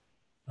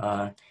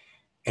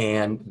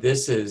 And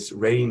this is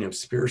rating of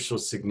spiritual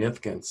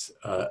significance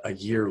a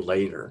year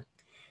later.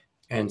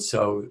 And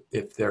so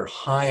if they're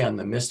high on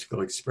the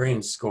mystical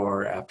experience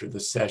score after the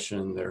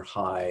session, they're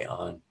high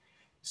on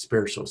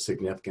spiritual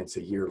significance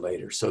a year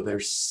later. So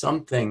there's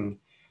something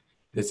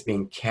that's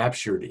being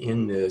captured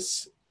in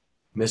this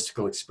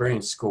mystical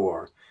experience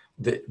score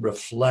that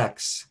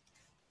reflects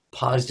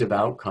positive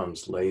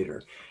outcomes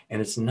later.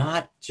 And it's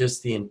not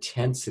just the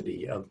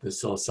intensity of the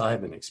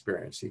psilocybin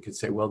experience. You could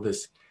say, well,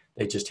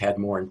 they just had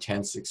more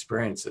intense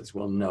experiences.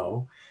 Well,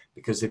 no,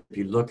 because if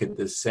you look at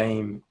the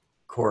same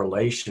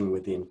correlation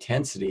with the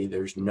intensity,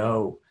 there's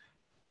no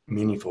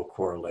meaningful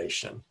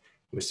correlation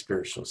with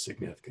spiritual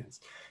significance.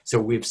 So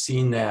we've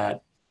seen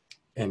that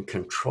and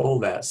control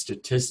that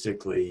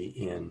statistically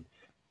in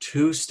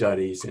 2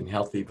 studies in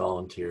healthy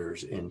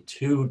volunteers, in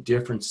 2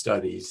 different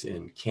studies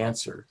in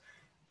cancer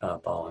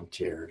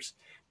volunteers.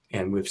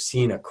 And we've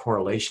seen a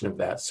correlation of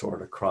that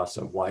sort across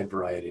a wide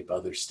variety of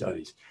other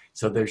studies.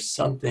 So there's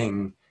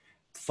something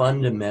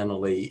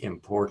fundamentally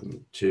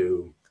important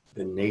to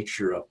the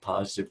nature of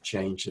positive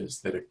changes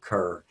that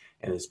occur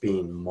and is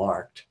being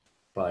marked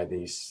by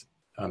these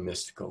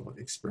mystical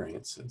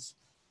experiences.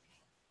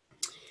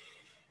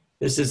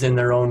 This is in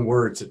their own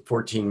words at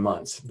 14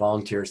 months.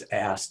 Volunteers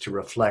asked to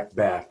reflect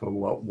back on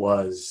what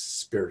was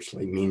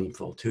spiritually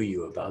meaningful to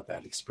you about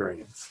that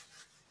experience.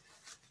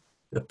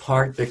 The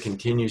part that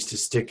continues to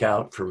stick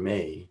out for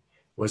me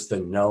was the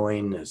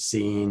knowing, the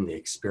seeing, the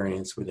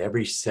experience with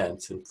every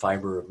sense and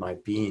fiber of my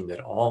being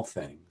that all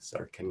things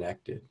are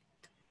connected.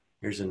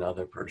 Here's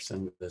another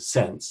person, the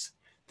sense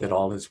that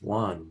all is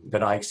one,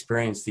 that I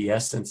experience the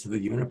essence of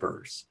the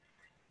universe,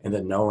 and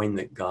the knowing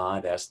that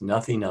God asks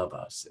nothing of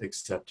us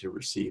except to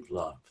receive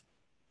love.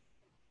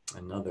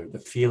 Another, the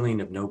feeling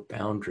of no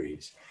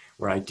boundaries,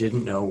 where I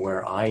didn't know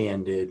where I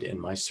ended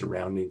and my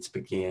surroundings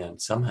began.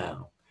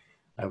 Somehow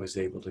I was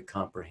able to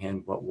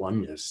comprehend what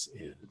oneness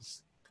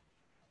is.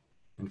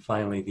 And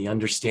finally, the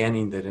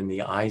understanding that in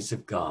the eyes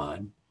of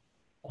God,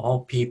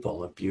 all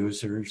people,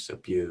 abusers,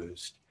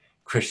 abused,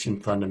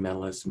 Christian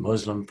fundamentalists,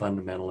 Muslim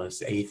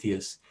fundamentalists,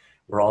 atheists,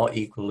 were all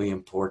equally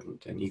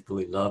important and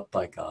equally loved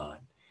by God.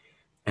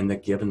 And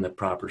that given the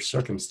proper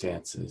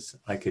circumstances,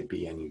 I could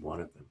be any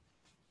one of them.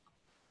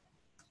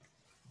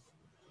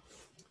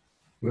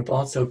 We've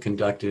also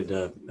conducted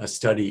a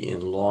study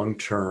in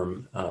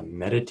long-term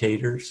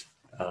meditators.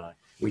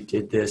 We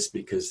did this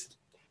because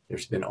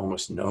there's been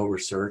almost no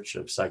research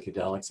of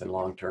psychedelics in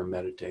long-term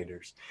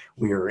meditators.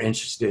 We are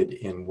interested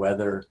in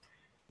whether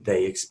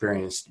they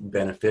experienced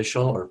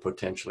beneficial or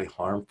potentially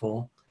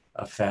harmful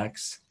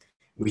effects.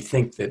 We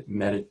think that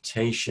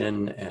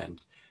meditation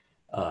and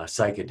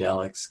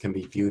psychedelics can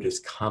be viewed as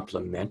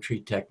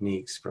complementary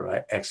techniques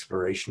for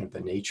exploration of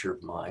the nature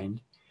of mind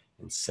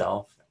and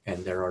self.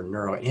 And there are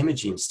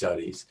neuroimaging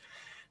studies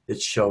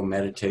that show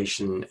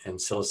meditation and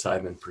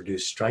psilocybin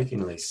produce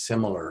strikingly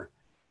similar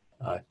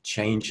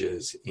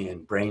changes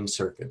in brain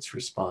circuits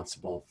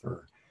responsible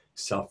for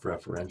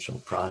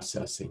self-referential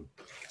processing.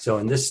 So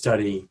in this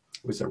study,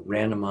 it was a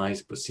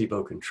randomized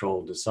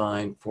placebo-controlled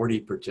design, 40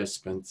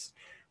 participants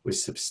with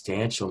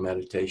substantial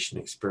meditation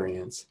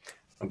experience,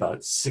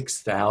 about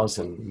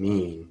 6,000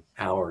 mean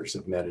hours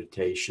of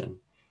meditation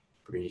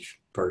for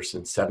each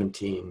person,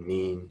 17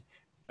 mean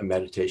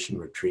meditation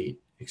retreat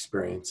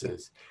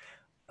experiences,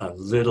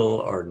 little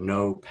or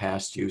no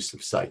past use of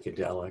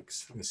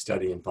psychedelics. The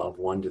study involved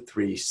 1 to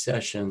 3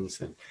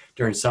 sessions, and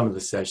during some of the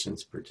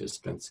sessions,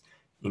 participants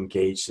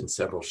engaged in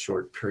several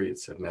short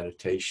periods of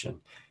meditation.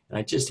 And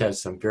I just have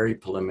some very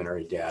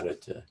preliminary data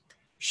to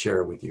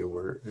share with you.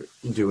 We're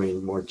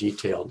doing more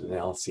detailed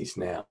analyses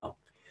now.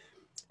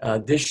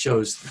 This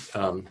shows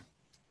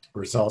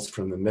results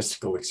from the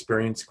Mystical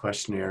Experience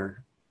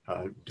Questionnaire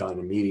done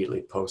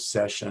immediately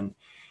post-session.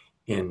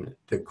 In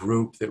the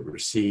group that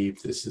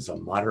received, this is a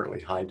moderately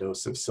high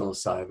dose of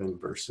psilocybin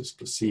versus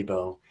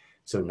placebo.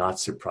 So not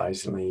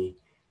surprisingly,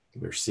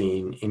 we're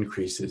seeing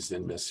increases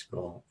in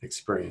mystical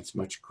experience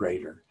much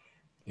greater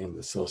in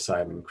the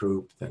psilocybin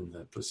group than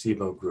the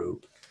placebo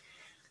group.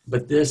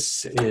 But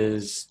this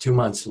is 2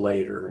 months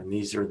later, and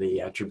these are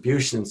the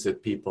attributions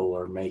that people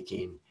are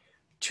making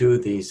to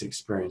these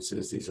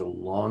experiences. These are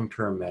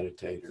long-term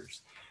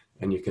meditators.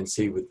 And you can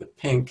see with the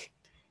pink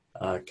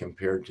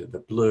compared to the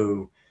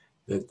blue,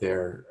 that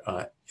they're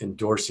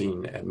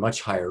endorsing at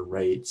much higher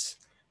rates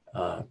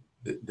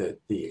that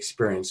the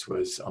experience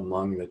was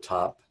among the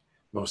top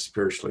most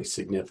spiritually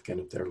significant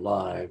of their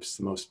lives,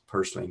 the most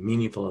personally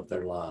meaningful of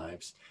their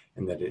lives,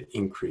 and that it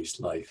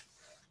increased life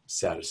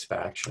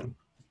satisfaction.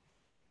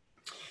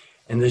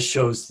 And this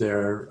shows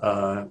their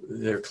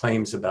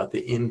claims about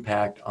the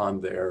impact on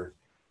their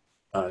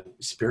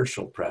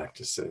spiritual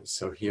practices.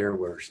 So here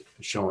we're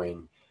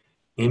showing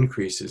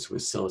increases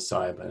with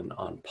psilocybin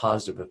on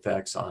positive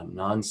effects on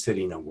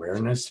non-sitting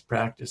awareness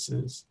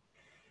practices,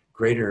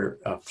 greater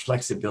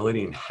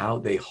flexibility in how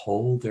they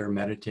hold their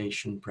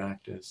meditation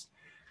practice,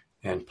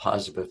 and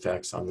positive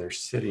effects on their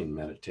sitting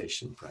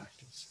meditation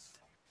practice.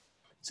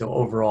 So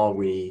overall,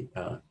 we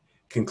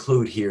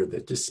conclude here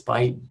that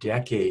despite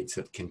decades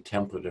of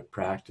contemplative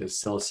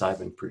practice,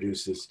 psilocybin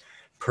produces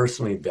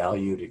personally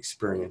valued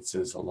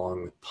experiences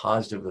along with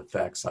positive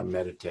effects on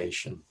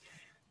meditation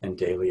and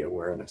daily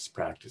awareness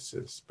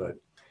practices. But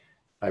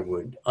I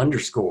would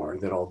underscore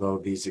that although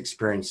these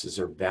experiences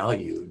are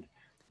valued,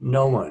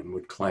 no one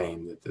would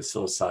claim that the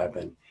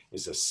psilocybin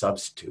is a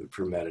substitute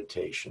for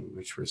meditation,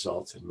 which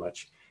results in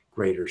much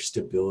greater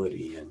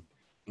stability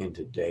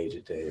into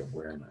day-to-day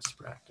awareness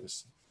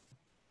practice.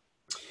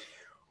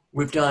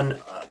 We've done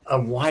a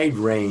wide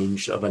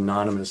range of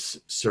anonymous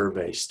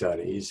survey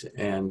studies,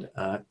 and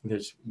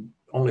there's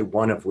only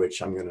one of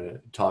which I'm going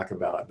to talk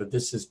about, but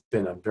this has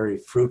been a very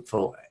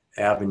fruitful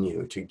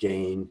avenue to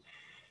gain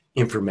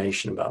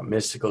information about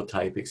mystical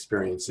type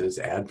experiences,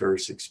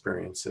 adverse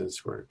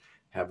experiences. We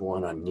have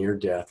one on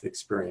near-death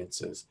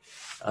experiences.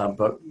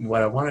 But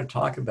what I want to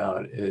talk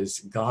about is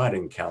God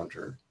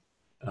encounter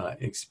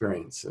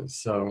experiences.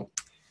 So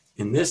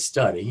in this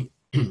study,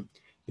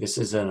 this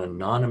is an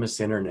anonymous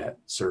internet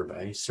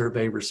survey.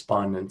 Survey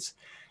respondents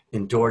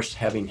endorsed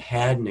having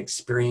had an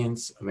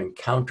experience of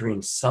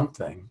encountering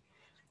something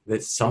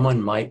that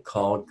someone might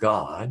call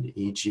God,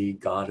 e.g.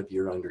 God of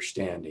your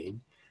understanding,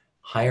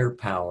 higher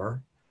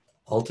power,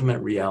 ultimate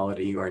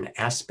reality, or an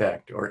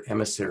aspect or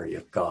emissary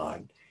of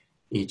God,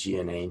 e.g.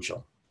 an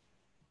angel.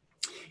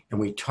 And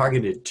we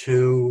targeted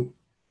 2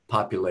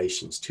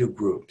 populations, 2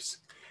 groups.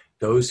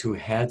 Those who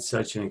had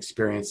such an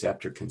experience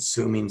after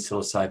consuming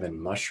psilocybin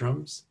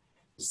mushrooms,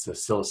 this is the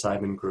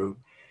psilocybin group,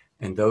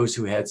 and those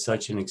who had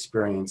such an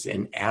experience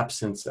in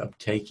absence of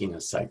taking a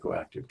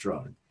psychoactive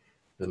drug,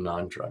 the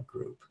non-drug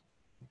group.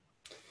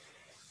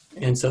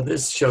 And so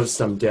this shows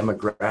some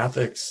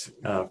demographics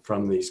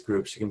from these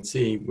groups. You can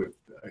see we've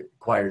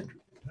acquired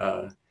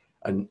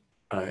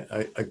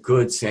a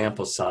good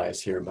sample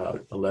size here,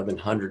 about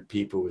 1,100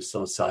 people with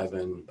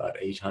psilocybin, about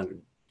 800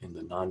 in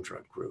the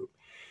non-drug group.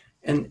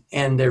 And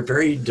they're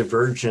very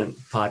divergent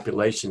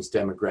populations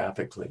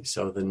demographically.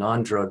 So the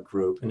non-drug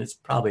group, and it's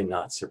probably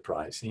not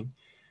surprising,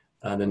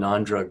 the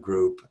non-drug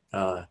group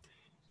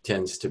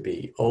tends to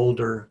be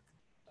older,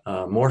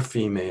 more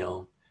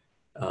female,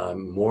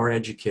 more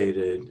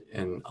educated,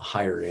 and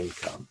higher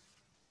income.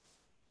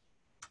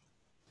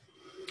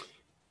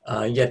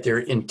 Yet their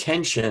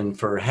intention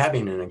for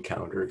having an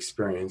encounter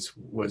experience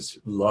was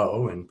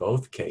low in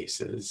both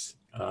cases,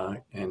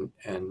 and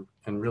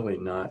really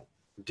not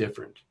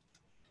different.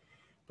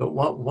 But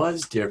what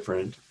was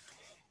different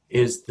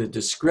is the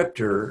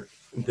descriptor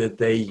that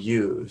they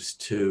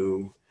used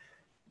to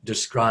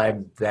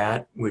describe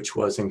that which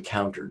was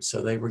encountered.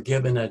 So they were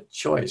given a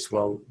choice.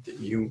 Well,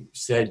 you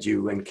said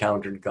you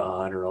encountered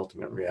God or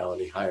ultimate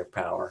reality, higher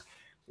power.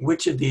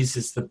 Which of these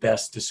is the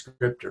best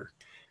descriptor?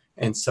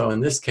 And so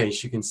in this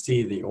case, you can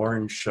see the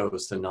orange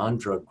shows the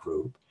non-drug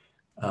group.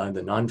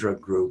 The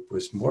non-drug group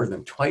was more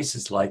than twice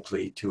as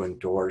likely to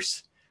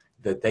endorse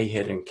that they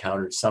had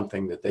encountered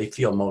something that they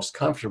feel most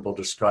comfortable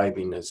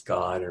describing as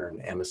God or an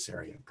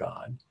emissary of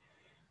God.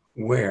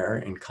 Where,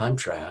 in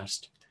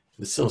contrast,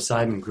 the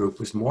psilocybin group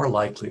was more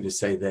likely to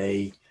say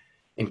they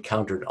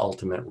encountered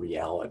ultimate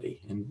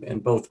reality,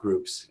 and both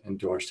groups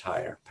endorsed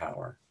higher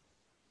power.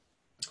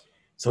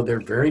 So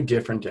they're very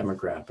different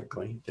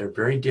demographically. They're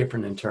very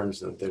different in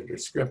terms of their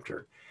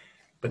descriptor.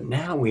 But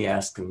now we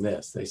ask them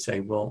this. They say,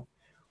 well,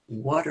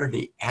 what are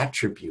the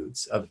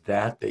attributes of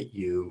that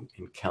you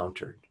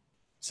encountered?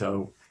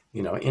 So,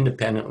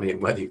 independently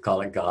of whether you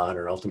call it God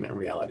or ultimate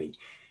reality,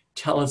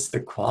 tell us the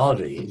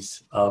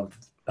qualities of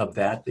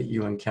that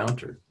you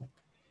encountered.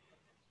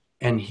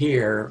 And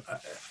here,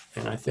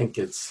 and I think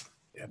it's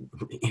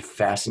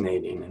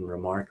fascinating and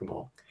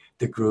remarkable,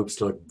 the groups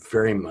look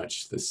very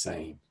much the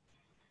same.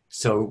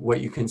 So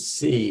what you can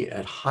see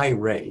at high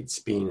rates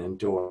being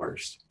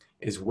endorsed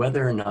is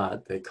whether or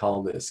not they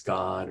call this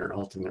God or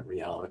ultimate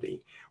reality,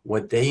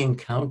 what they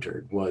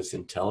encountered was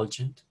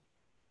intelligent,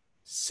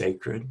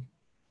 sacred,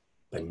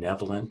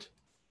 benevolent,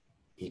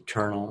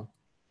 eternal,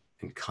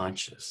 and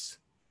conscious.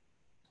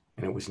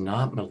 And it was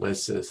not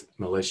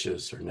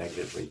malicious or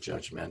negatively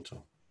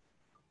judgmental.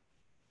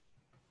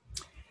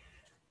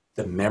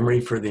 The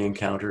memory for the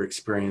encounter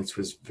experience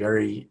was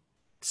very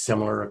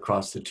similar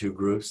across the two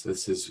groups.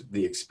 This is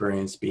the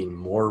experience being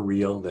more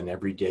real than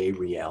everyday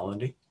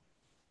reality.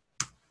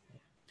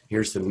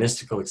 Here's the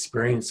mystical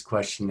experience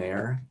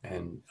questionnaire.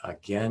 And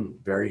again,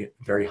 very,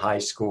 very high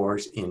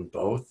scores in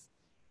both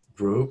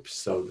groups.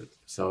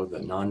 So the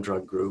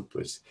non-drug group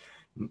was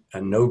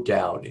no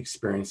doubt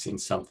experiencing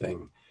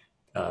something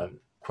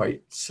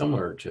quite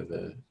similar to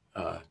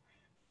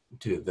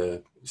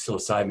the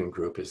psilocybin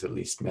group, as at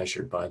least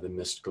measured by the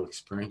mystical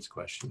experience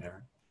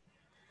questionnaire.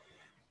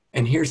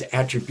 And here's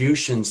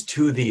attributions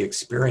to the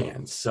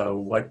experience. So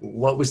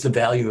what was the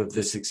value of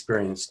this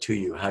experience to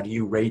you? How do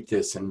you rate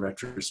this in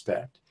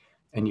retrospect?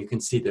 And you can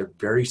see they're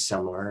very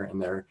similar,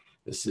 and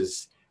this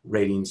is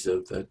ratings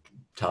of the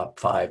top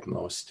 5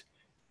 most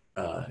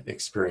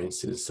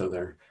experiences. So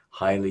they're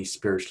highly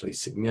spiritually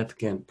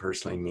significant,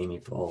 personally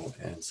meaningful,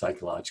 and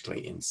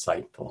psychologically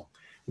insightful,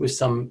 with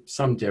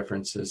some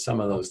differences. Some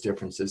of those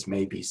differences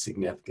may be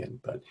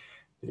significant, but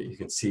you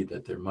can see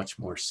that they're much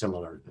more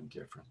similar than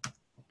different.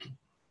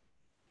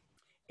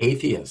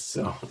 Atheists.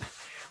 So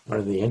one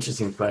of the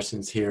interesting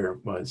questions here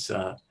was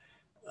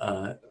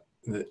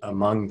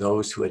among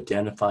those who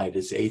identified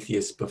as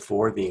atheists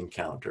before the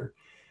encounter,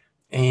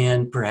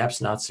 and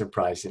perhaps not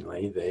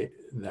surprisingly,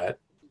 that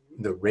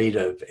the rate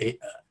of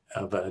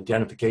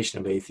identification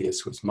of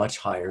atheists was much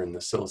higher in the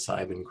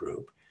psilocybin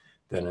group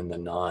than in the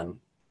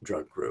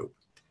non-drug group.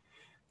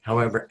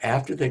 However,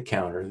 after the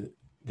encounter,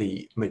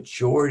 the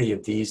majority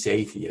of these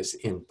atheists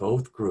in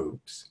both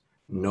groups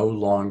no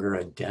longer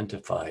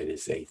identified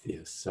as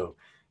atheists. So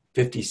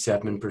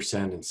 57%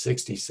 and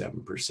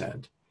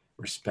 67%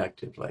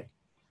 respectively.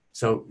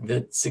 So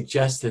that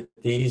suggests that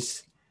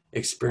these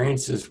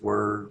experiences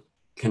were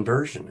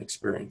conversion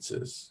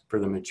experiences for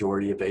the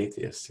majority of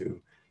atheists who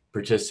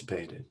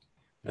participated.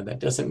 Now, that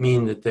doesn't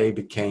mean that they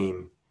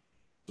became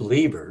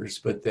believers,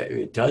 but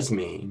it does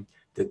mean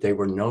that they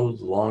were no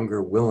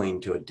longer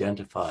willing to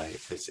identify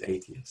as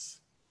atheists.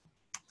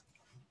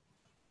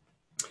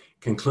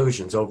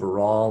 Conclusions.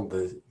 Overall,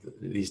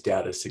 these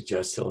data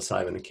suggest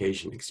psilocybin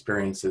occasion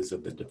experiences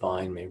of the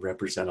divine may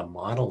represent a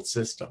model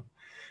system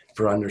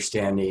for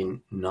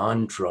understanding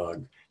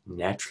non-drug,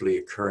 naturally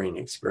occurring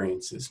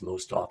experiences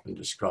most often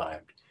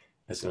described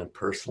as an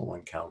impersonal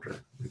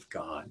encounter with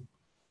God.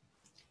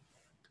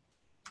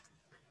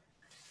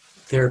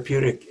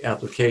 Therapeutic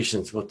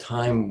applications. Well,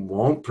 time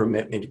won't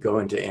permit me to go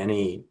into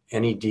any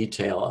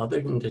detail other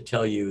than to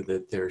tell you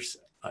that there's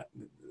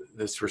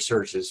this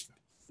research is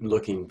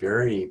looking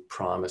very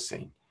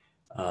promising.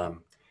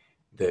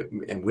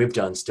 And we've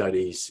done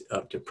studies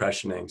of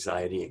depression,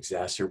 anxiety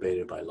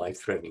exacerbated by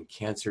life-threatening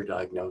cancer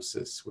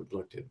diagnosis. We've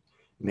looked at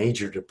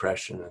major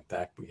depression. In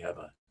fact, we have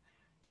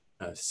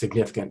a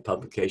significant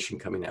publication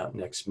coming out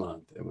next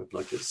month, and we've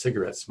looked at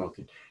cigarette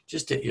smoking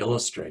just to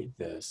illustrate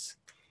this.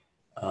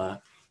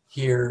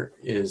 here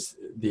is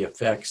the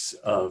effects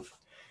of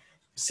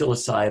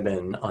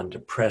psilocybin on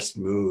depressed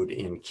mood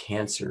in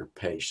cancer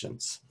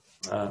patients.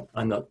 Now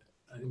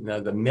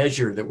the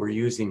measure that we're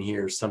using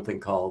here is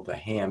something called the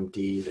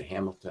HAM-D, the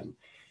Hamilton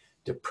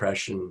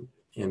Depression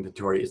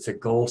Inventory. It's a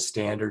gold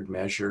standard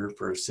measure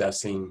for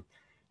assessing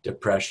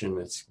depression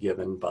that's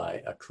given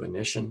by a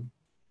clinician.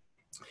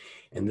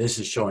 And this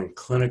is showing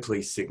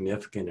clinically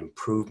significant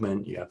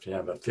improvement. You have to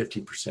have a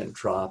 50%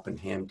 drop in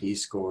HAM-D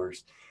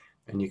scores.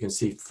 And you can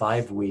see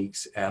 5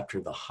 weeks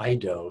after the high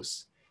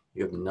dose,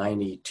 you have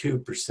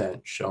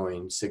 92%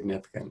 showing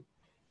significant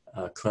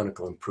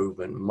clinical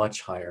improvement,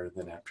 much higher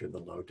than after the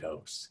low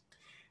dose.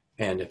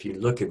 And if you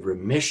look at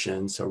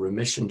remission, so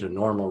remission to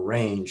normal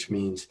range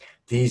means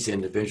these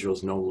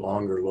individuals no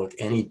longer look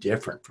any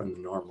different from the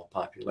normal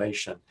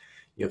population.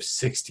 You have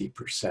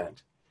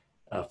 60%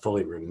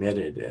 fully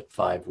remitted at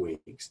 5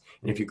 weeks.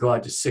 And if you go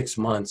out to 6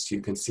 months,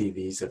 you can see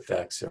these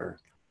effects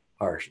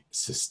are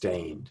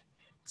sustained.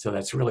 So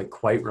that's really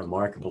quite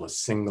remarkable, a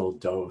single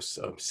dose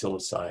of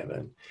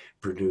psilocybin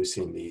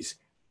producing these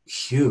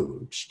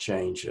huge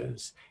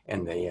changes,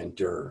 and they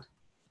endure.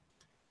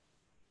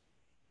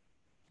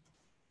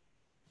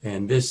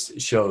 And this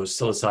shows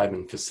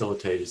psilocybin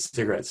facilitated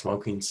cigarette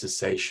smoking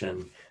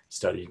cessation,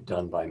 study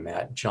done by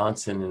Matt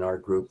Johnson in our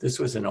group. This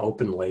was an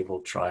open label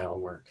trial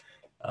where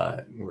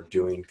we're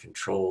doing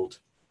controlled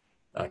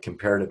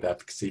comparative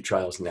efficacy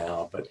trials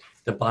now. But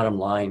the bottom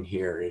line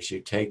here is you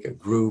take a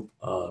group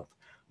of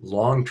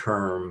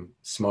long-term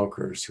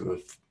smokers who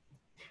have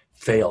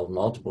failed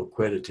multiple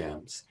quit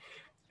attempts,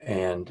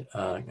 and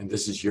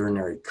this is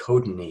urinary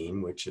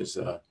cotinine, which is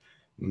a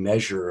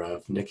measure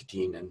of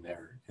nicotine in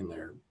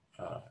their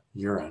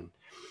urine,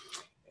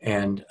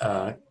 and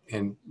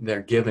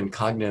they're given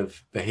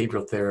cognitive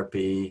behavioral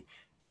therapy.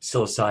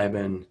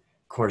 Psilocybin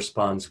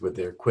corresponds with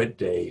their quit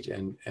date,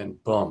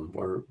 and boom,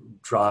 we're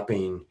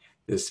dropping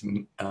this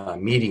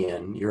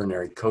median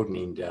urinary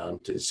cotinine down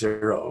to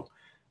 0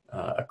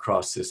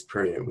 across this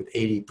period, with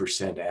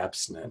 80%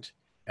 abstinent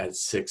at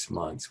 6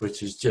 months,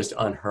 which is just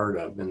unheard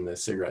of in the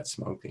cigarette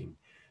smoking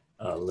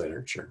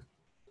literature.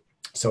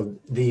 So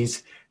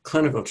these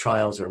clinical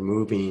trials are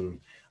moving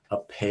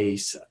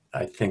apace.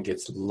 I think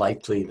it's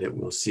likely that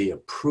we'll see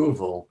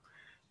approval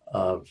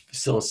of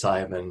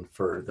psilocybin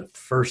for the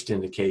first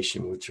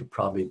indication, which would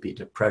probably be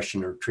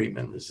depression or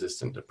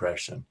treatment-resistant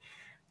depression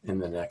in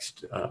the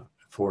next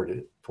 4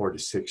 to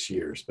 6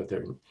 years, but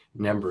there are a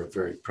number of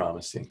very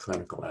promising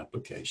clinical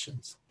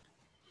applications.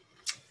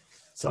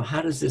 So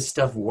how does this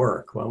stuff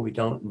work? Well, we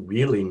don't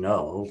really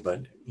know,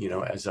 but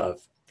as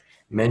I've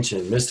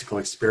mentioned, mystical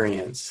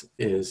experience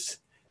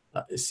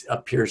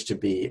appears to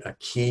be a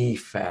key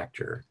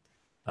factor,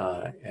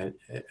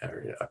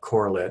 a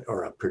correlate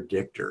or a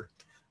predictor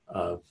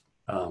of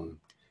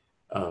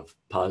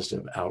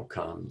positive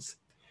outcomes.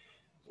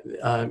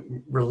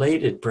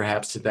 Related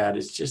perhaps to that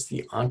is just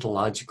the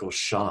ontological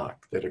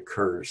shock that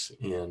occurs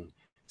in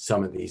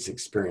some of these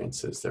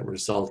experiences that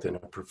result in a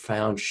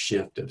profound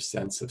shift of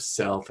sense of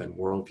self and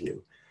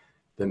worldview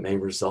that may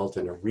result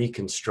in a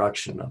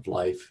reconstruction of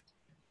life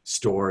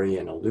story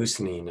and a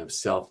loosening of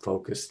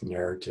self-focused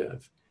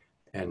narrative,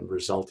 and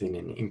resulting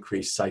in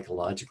increased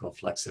psychological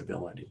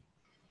flexibility.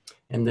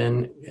 And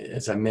then,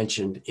 as I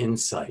mentioned,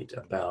 insight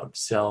about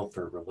self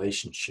or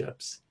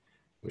relationships,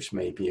 which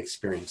may be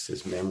experienced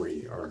as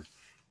memory or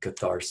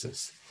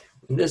catharsis.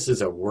 And this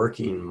is a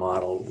working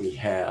model we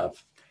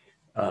have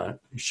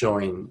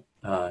showing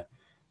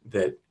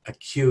that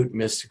acute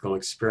mystical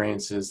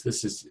experiences,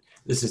 this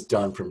is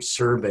done from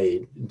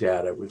survey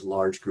data with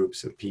large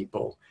groups of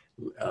people,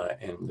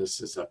 and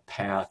this is a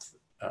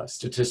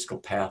statistical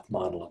path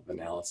model of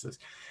analysis.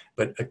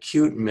 But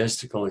acute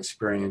mystical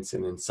experience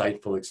and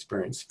insightful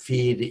experience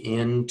feed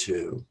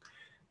into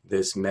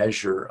this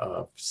measure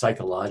of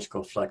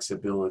psychological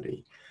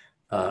flexibility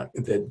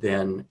that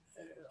then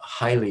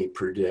highly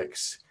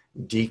predicts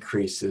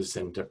decreases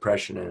in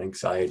depression and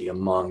anxiety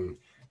among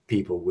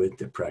people with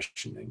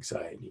depression and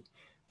anxiety.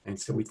 And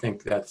so we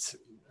think that's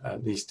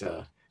at least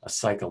a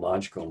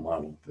psychological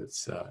model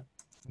that's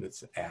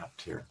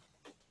apt here.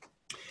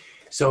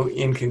 So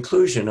in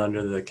conclusion,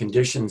 under the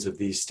conditions of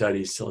these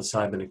studies,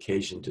 psilocybin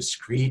occasioned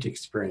discrete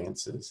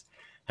experiences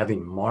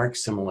having marked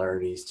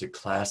similarities to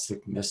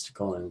classic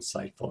mystical and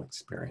insightful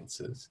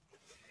experiences.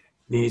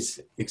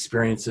 These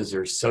experiences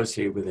are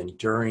associated with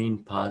enduring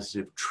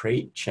positive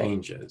trait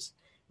changes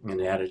in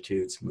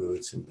attitudes,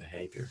 moods, and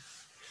behavior.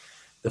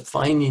 The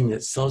finding that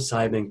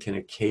psilocybin can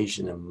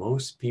occasion in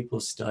most people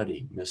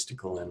studied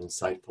mystical and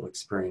insightful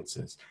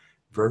experiences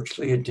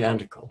virtually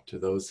identical to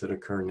those that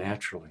occur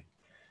naturally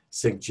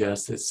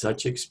suggests that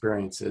such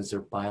experiences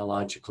are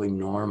biologically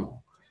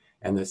normal,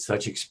 and that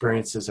such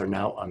experiences are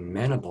now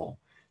amenable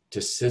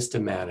to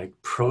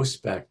systematic,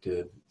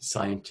 prospective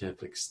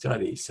scientific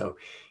study. So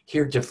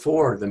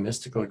heretofore, the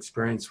mystical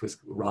experience was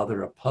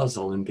rather a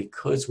puzzle, and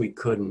because we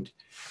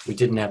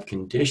didn't have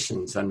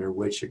conditions under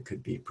which it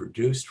could be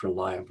produced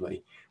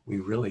reliably, we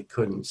really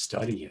couldn't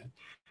study it.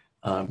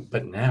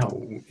 But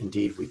now,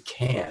 indeed, we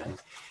can.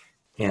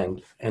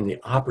 And the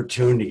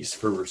opportunities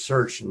for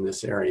research in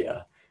this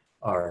area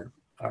are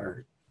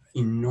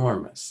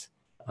enormous.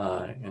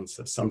 And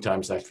so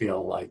sometimes I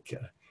feel like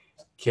a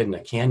kid in a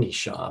candy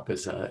shop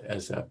as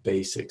a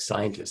basic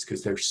scientist,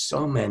 because there's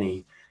so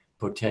many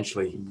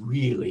potentially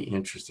really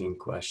interesting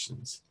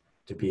questions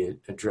to be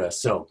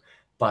addressed. So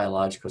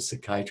biological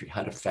psychiatry,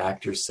 how do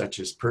factors such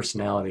as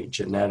personality,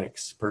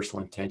 genetics,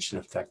 personal intention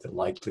affect the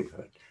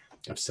likelihood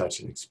of such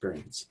an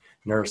experience?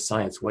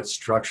 Neuroscience, what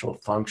structural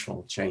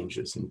functional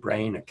changes in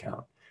brain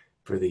account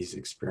for these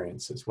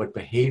experiences? What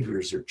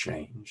behaviors are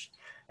changed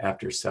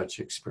after such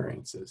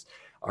experiences?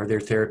 Are there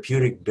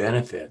therapeutic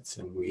benefits?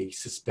 And we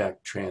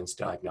suspect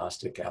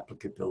transdiagnostic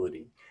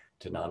applicability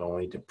to not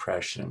only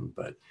depression,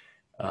 but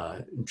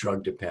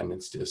drug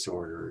dependence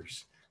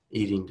disorders,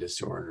 eating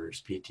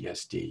disorders,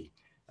 PTSD,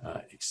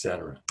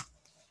 etc.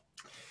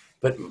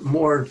 But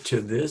more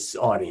to this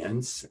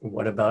audience,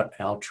 what about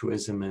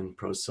altruism and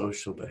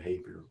prosocial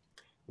behavior?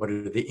 What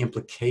are the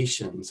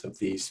implications of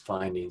these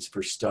findings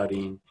for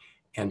studying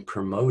and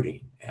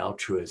promoting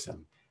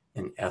altruism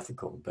and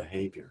ethical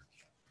behavior?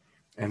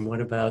 And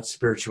what about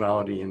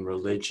spirituality and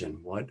religion?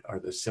 What are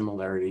the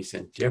similarities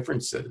and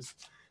differences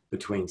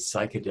between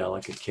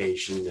psychedelic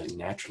occasioned and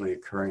naturally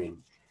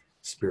occurring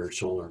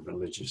spiritual or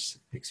religious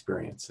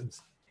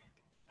experiences?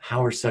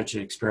 How are such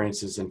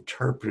experiences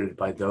interpreted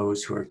by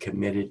those who are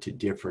committed to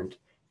different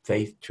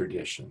faith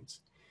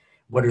traditions?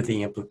 What are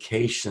the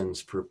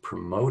implications for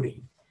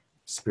promoting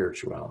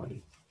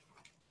spirituality?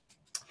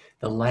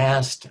 The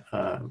last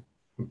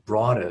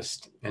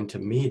broadest, and to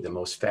me the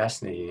most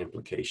fascinating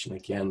implication,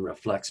 again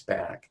reflects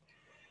back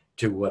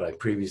to what I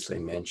previously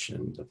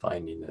mentioned, the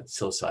finding that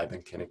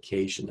psilocybin can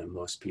occasion, and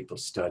most people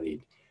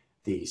studied,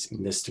 these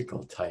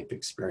mystical type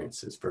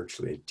experiences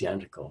virtually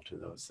identical to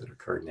those that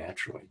occur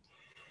naturally.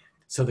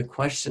 So the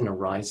question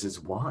arises,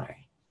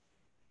 why?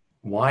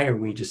 Why are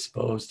we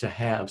disposed to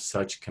have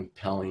such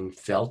compelling,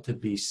 felt to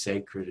be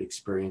sacred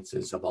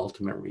experiences of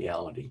ultimate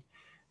reality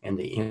and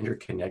the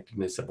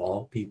interconnectedness of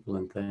all people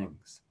and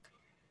things?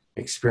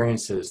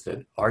 Experiences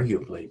that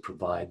arguably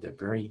provide the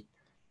very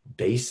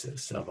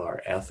basis of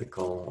our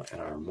ethical and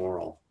our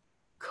moral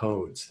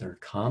codes that are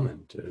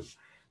common to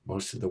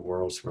most of the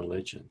world's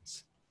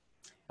religions.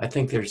 I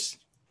think there's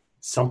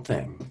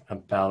something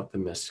about the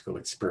mystical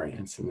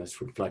experience, and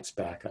this reflects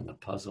back on the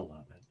puzzle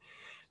of it,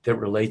 that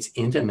relates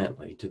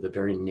intimately to the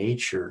very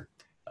nature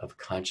of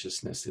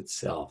consciousness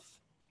itself.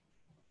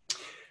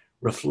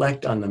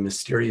 Reflect on the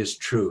mysterious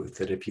truth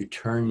that if you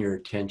turn your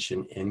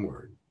attention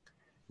inward,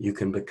 you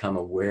can become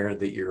aware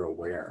that you're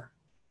aware.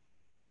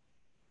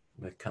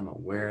 Become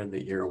aware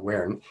that you're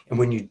aware. And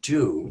when you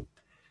do,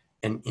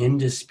 an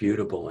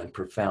indisputable and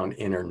profound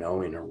inner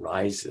knowing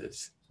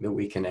arises that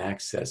we can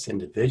access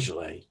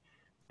individually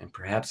and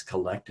perhaps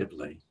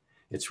collectively.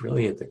 It's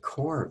really at the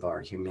core of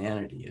our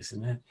humanity,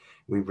 isn't it?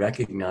 We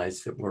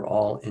recognize that we're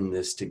all in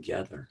this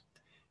together.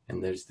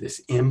 And there's this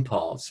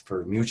impulse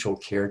for mutual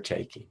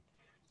caretaking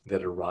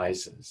that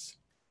arises.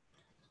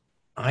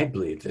 I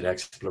believe that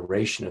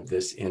exploration of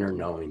this inner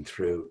knowing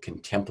through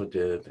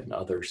contemplative and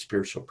other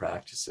spiritual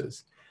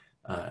practices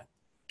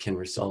can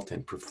result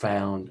in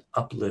profound,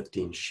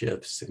 uplifting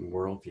shifts in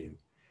worldview,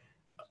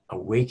 a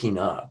waking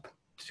up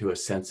to a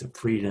sense of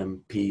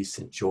freedom, peace,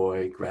 and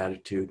joy,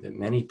 gratitude that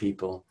many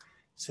people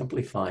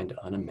simply find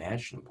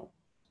unimaginable.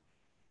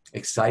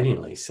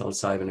 Excitingly,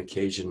 psilocybin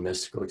occasioned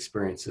mystical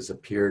experiences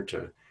appear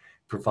to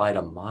provide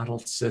a model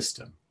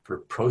system for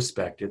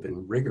prospective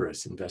and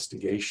rigorous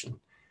investigation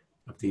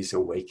of these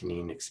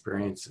awakening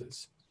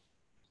experiences.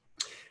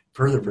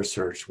 Further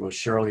research will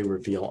surely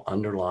reveal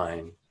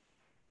underlying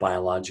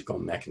biological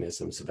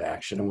mechanisms of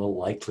action and will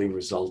likely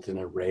result in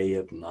an array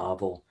of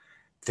novel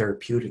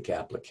therapeutic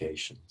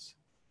applications.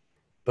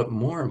 But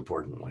more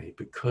importantly,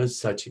 because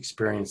such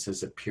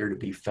experiences appear to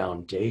be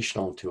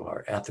foundational to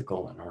our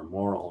ethical and our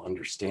moral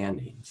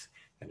understandings,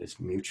 that is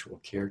mutual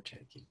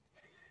caretaking,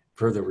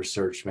 further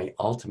research may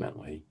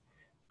ultimately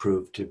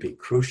prove to be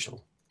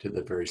crucial to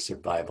the very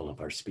survival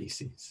of our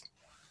species.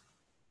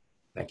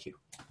 Thank you.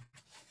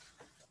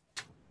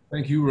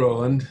 Thank you,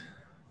 Roland.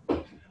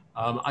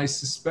 I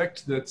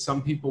suspect that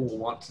some people will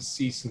want to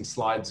see some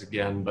slides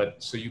again,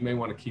 but so you may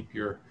want to keep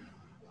your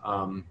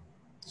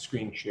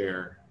screen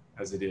share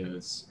as it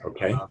is.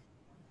 Okay.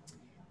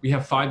 We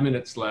have 5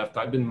 minutes left.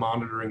 I've been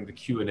monitoring the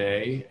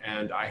Q&A,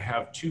 and I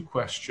have two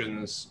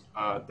questions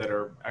that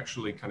are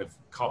actually kind of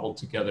cobbled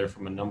together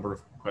from a number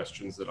of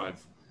questions that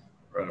I've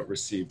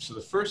received. So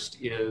the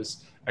first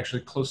is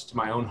actually close to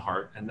my own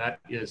heart, and that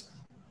is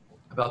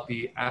about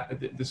the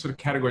sort of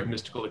category of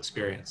mystical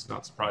experience.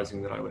 Not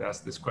surprising that I would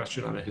ask this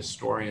question. I'm a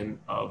historian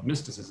of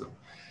mysticism.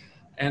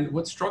 And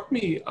what struck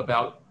me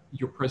about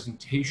your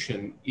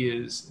presentation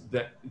is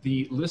that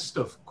the list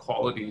of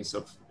qualities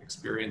of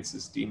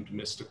experiences deemed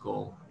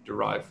mystical,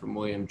 derived from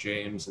William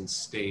James and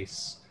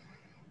Stace,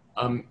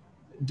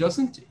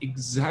 doesn't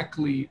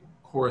exactly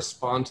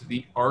correspond to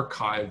the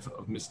archive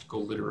of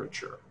mystical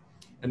literature.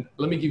 And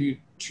let me give you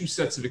two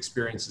sets of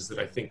experiences that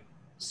I think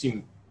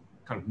seem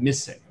kind of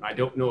missing. And I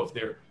don't know if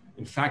they're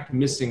in fact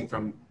missing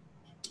from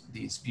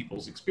these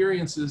people's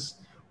experiences,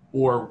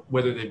 or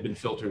whether they've been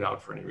filtered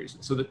out for any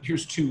reason. So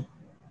here's two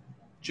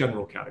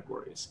general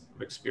categories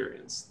of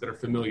experience that are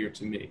familiar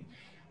to me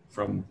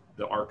from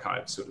the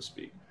archive, so to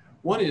speak.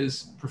 One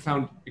is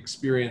profound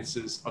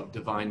experiences of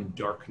divine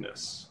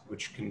darkness,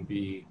 which can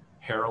be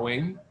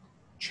harrowing,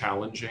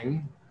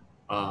 challenging,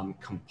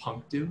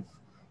 compunctive,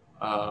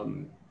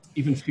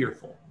 even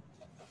fearful.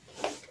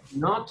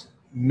 Not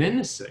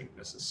menacing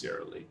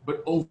necessarily,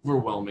 but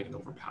overwhelming and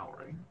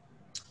overpowering.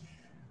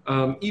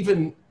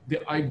 Even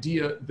the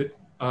idea that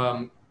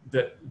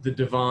that the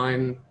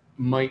divine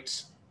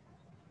might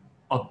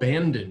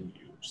abandon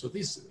you. So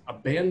this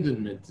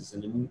abandonment is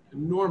an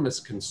enormous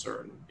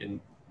concern in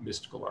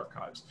mystical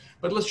archives.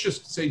 But let's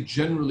just say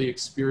generally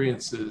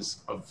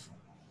experiences of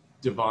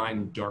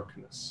divine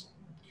darkness.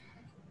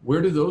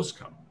 Where do those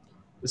come?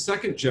 The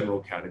second general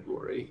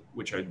category,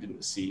 which I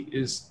didn't see,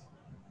 is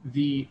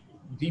the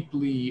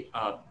deeply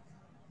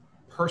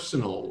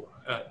personal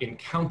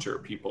encounter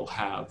people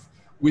have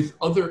with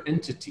other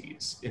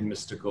entities in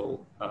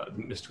mystical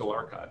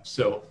archives.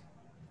 So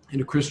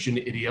in a Christian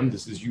idiom,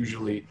 this is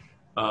usually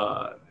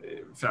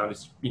found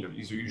as,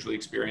 these are usually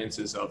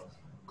experiences of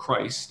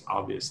Christ,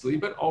 obviously,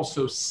 but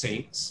also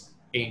saints,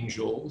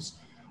 angels,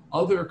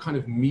 other kind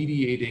of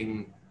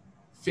mediating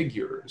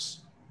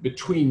figures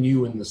between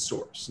you and the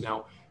source.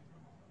 Now,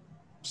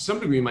 to some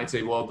degree, you might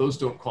say, well, those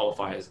don't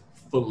qualify as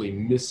fully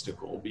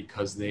mystical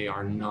because they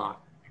are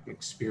not an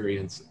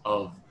experience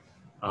of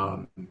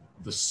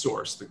the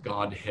source, the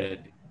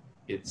Godhead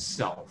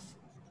itself.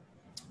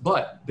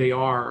 But they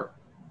are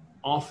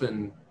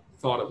often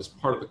thought of as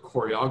part of the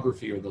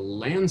choreography or the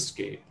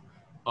landscape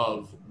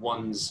of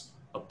one's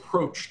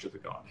approach to the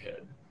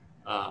Godhead.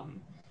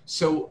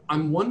 So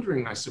I'm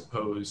wondering, I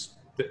suppose,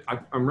 that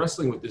I'm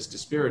wrestling with this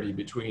disparity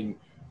between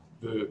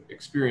the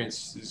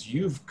experiences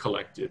you've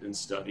collected and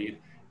studied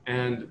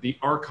and the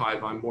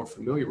archive I'm more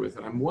familiar with.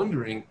 And I'm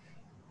wondering,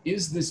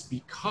 is this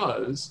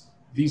because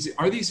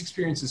are these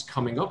experiences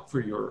coming up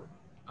for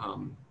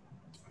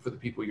for the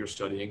people you're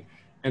studying,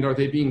 and are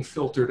they being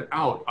filtered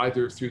out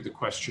either through the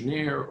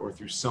questionnaire or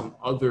through some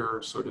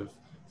other sort of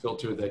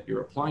filter that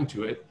you're applying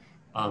to it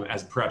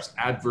as perhaps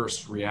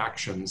adverse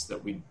reactions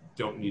that we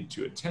don't need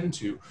to attend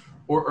to,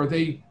 or are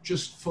they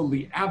just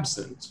fully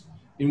absent,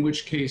 in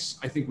which case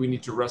I think we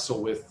need to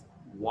wrestle with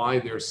why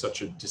there's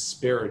such a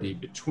disparity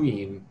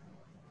between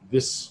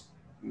this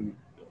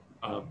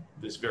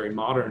very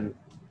modern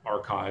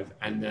archive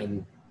and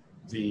then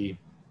the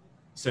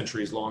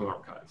centuries-long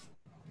archive.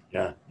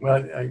 Yeah,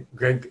 well,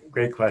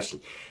 great question.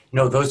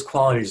 No, those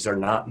qualities are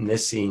not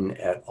missing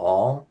at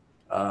all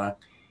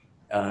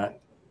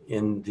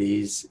in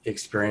these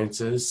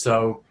experiences.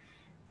 So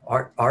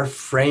our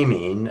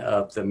framing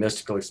of the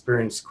mystical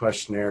experience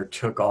questionnaire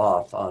took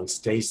off on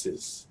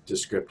Stace's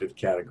descriptive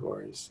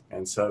categories.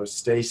 And so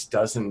Stace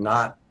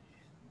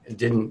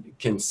didn't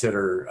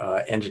consider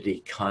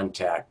entity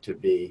contact to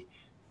be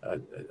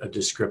a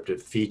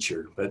descriptive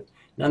feature, but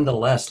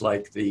nonetheless,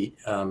 like the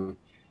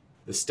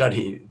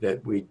study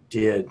that we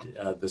did,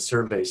 the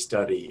survey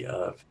study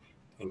of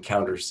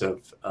encounters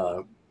of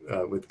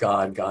with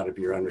God of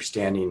your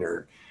understanding,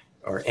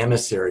 or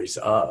emissaries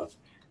of,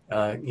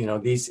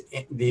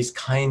 these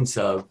kinds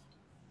of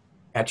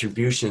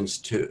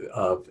attributions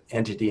of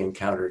entity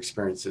encounter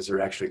experiences are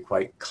actually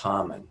quite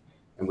common.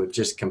 And we've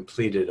just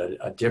completed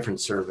a different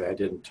survey. I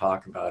didn't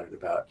talk about it,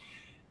 about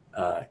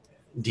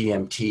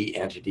DMT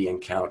entity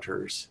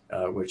encounters,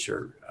 which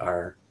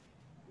are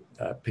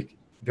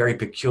very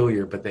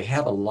peculiar, but they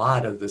have a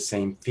lot of the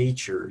same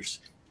features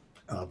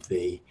of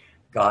the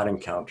God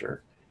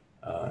encounter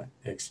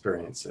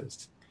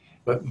experiences.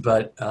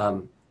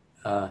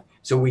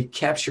 So we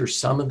capture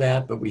some of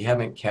that, but we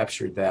haven't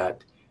captured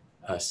that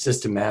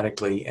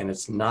systematically, and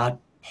it's not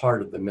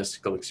part of the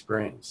mystical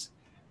experience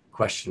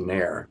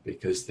questionnaire,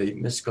 because the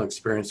mystical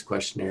experience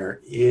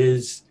questionnaire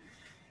is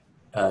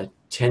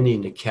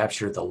tending to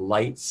capture the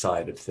light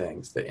side of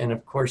things. And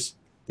of course,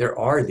 there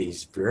are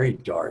these very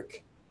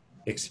dark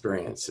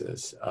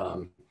experiences,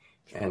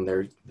 and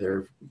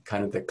they're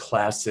kind of the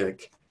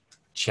classic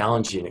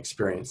challenging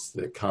experience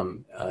that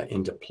come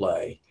into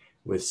play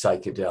with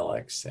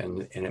psychedelics,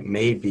 and it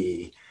may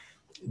be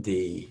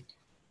the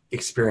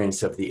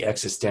experience of the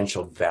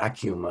existential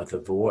vacuum of the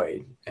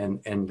void,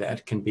 and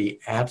that can be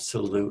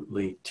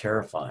absolutely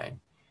terrifying.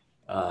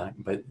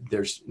 But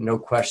there's no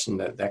question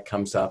that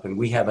comes up, and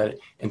we have an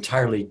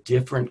entirely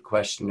different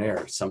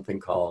questionnaire, something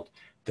called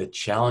the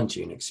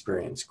challenging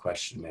experience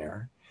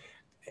questionnaire,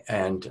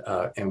 and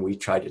we've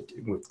tried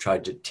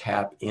to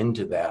tap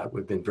into that.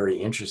 We've been very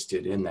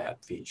interested in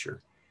that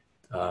feature,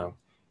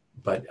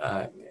 but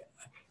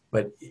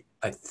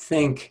I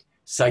think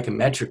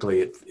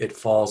psychometrically it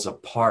falls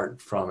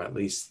apart from at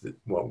least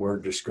what we're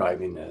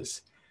describing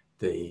as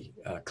the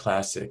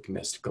classic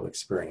mystical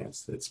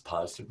experience that's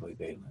positively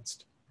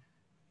valenced.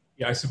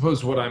 Yeah, I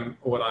suppose what I'm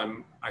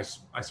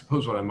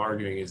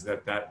arguing is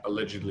that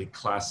allegedly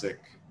classic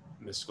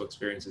mystical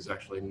experience is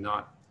actually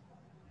not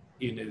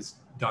in his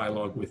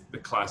dialogue with the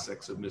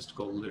classics of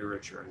mystical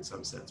literature in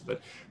some sense.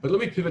 But let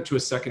me pivot to a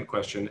second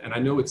question, and I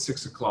know it's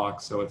 6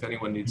 o'clock, so if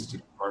anyone needs to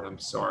depart, I'm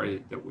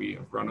sorry that we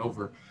have run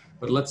over.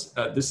 But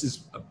this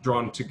is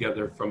drawn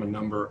together from a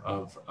number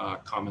of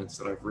comments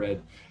that I've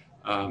read,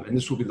 and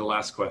this will be the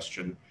last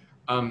question.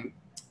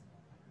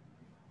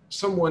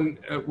 Someone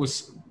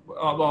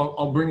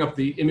I'll bring up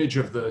the image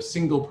of the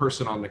single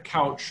person on the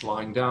couch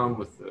lying down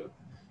with the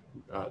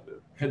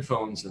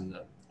headphones and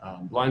the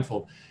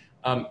blindfold.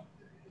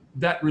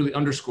 That really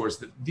underscores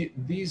that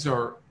these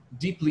are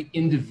deeply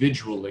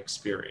individual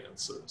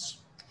experiences.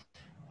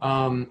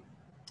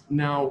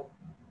 Now,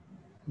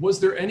 was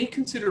there any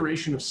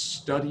consideration of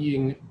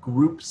studying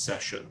group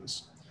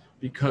sessions?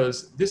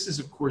 Because this is,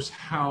 of course,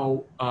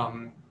 how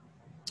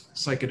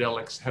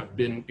psychedelics have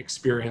been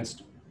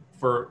experienced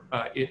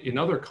in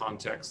other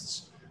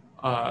contexts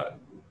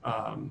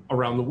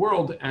around the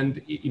world,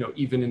 and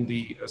even in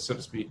the, so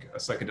to speak,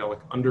 psychedelic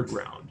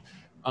underground.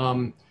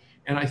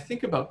 And I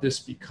think about this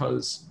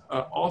because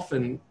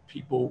often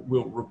people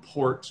will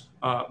report,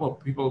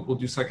 people will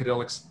do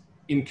psychedelics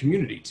in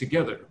community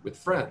together with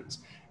friends,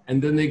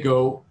 and then they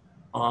go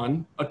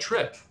on a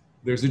trip.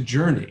 There's a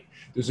journey.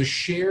 There's a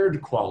shared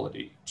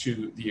quality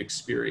to the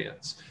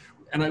experience.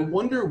 And I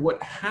wonder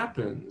what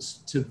happens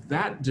to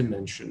that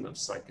dimension of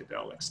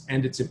psychedelics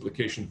and its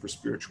implication for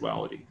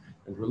spirituality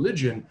and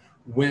religion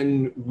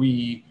when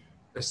we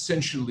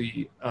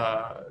essentially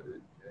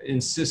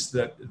insist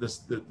that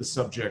the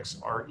subjects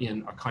are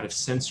in a kind of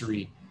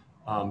sensory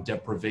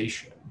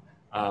deprivation.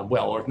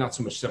 Or not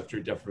so much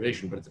sensory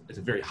deprivation, but it's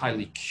a very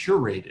highly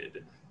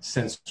curated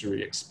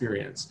sensory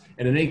experience.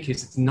 And in any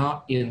case, it's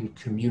not in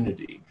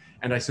community.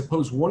 And I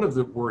suppose one of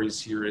the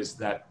worries here is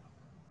that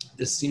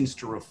this seems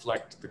to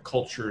reflect the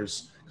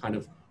culture's kind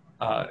of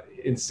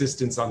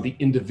insistence on the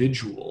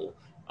individual,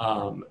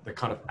 the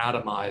kind of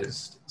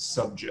atomized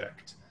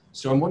subject.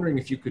 So I'm wondering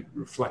if you could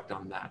reflect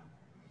on that.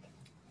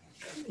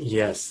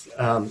 Yes.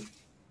 As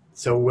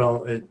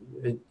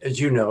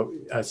you know,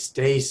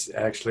 Stace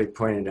actually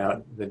pointed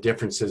out the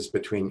differences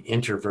between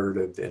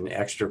introverted and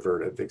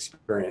extroverted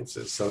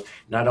experiences. So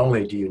not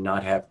only do you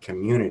not have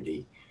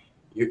community,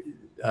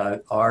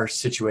 our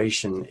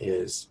situation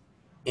is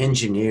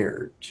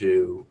engineered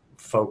to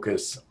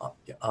focus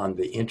on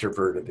the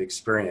introverted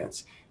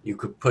experience. You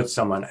could put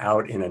someone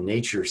out in a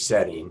nature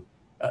setting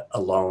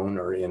alone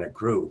or in a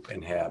group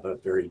and have a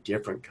very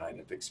different kind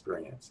of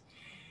experience.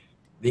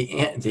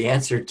 The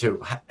answer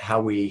to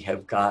how we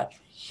have got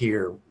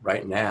here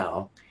right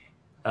now,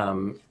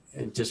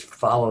 it just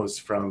follows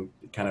from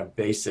kind of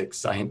basic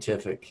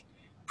scientific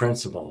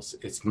principles.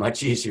 It's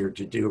much easier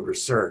to do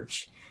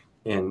research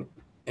and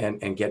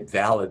get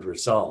valid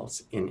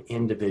results in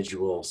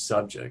individual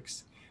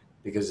subjects,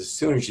 because as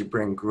soon as you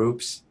bring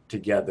groups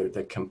together,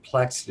 the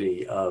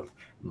complexity of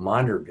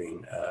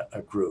monitoring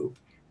a group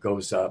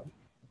goes up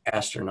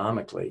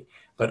astronomically,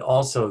 but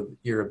also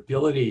your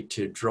ability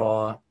to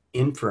draw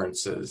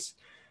inferences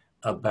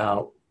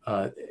about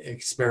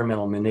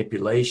experimental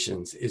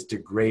manipulations is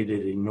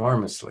degraded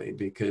enormously,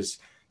 because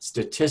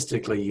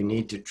statistically you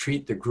need to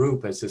treat the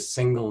group as a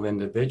single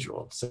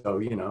individual.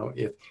 So,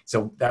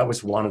 so that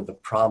was one of the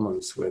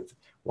problems with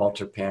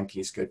Walter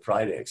Pahnke's Good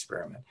Friday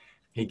experiment.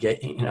 He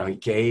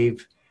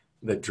gave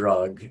the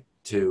drug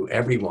to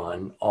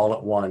everyone all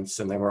at once,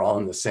 and they were all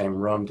in the same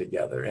room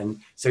together. And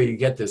so you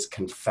get this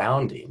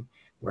confounding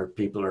where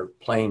people are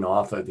playing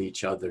off of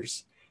each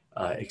other's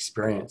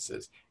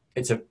experiences.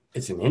 It's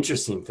an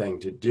interesting thing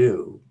to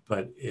do,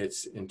 but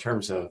it's, in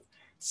terms of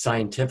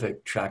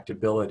scientific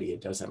tractability,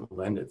 it doesn't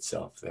lend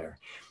itself there.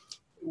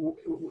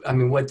 I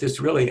mean, what this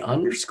really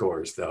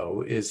underscores,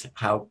 though, is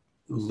how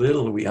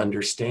little we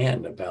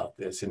understand about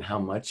this and how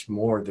much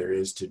more there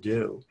is to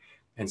do.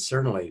 And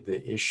certainly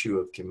the issue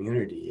of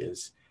community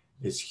is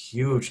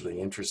hugely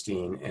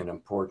interesting and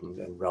important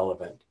and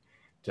relevant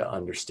to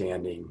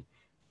understanding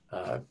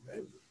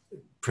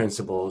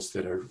principles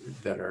that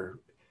are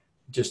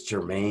just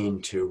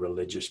germane to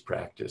religious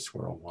practice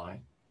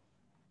worldwide.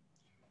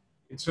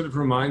 It sort of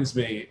reminds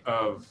me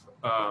of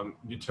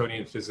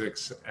Newtonian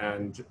physics,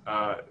 and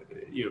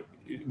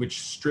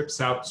which strips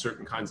out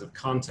certain kinds of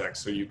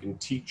context, so you can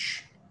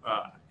teach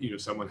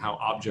someone how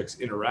objects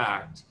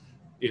interact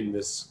in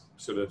this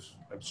sort of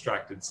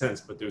abstracted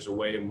sense, but there's a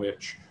way in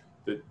which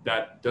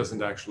that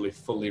doesn't actually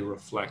fully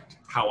reflect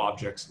how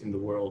objects in the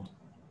world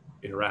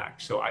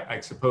interact. So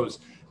I suppose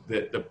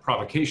that the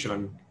provocation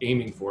I'm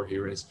aiming for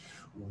here is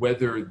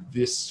whether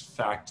this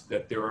fact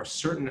that there are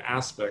certain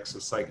aspects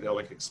of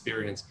psychedelic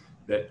experience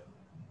that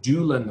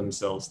do lend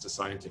themselves to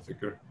scientific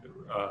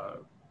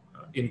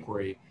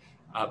inquiry,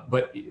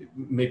 but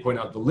may point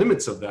out the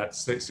limits of that,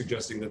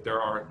 suggesting that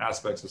there are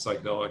aspects of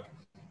psychedelic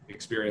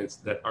experience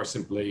that are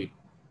simply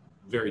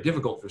very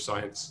difficult for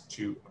science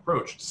to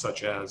approach,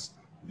 such as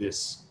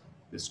this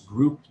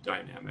group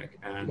dynamic.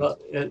 And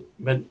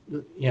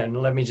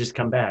let me just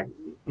come back.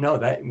 No,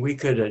 that we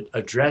could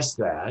address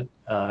that,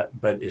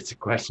 but it's a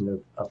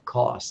question of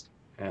cost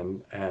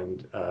and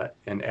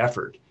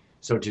effort.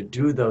 So to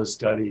do those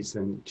studies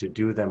and to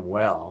do them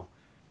well,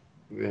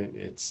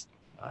 it's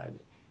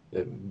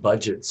The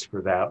budgets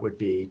for that would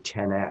be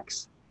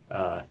 10x.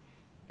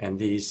 And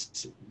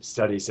these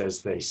studies,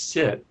 as they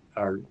sit,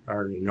 are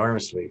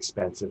enormously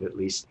expensive, at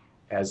least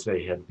as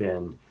they have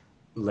been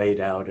laid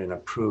out and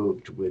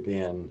approved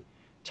within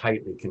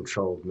tightly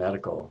controlled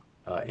medical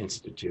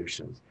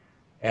institutions.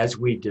 As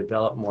we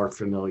develop more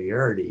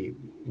familiarity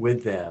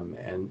with them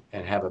and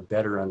have a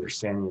better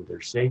understanding of their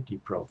safety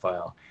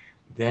profile,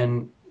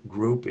 then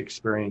group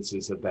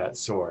experiences of that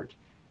sort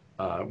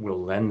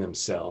will lend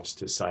themselves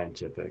to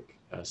scientific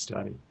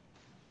study.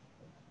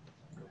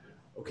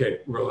 Okay,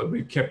 Roland,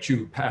 we've kept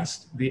you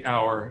past the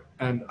hour,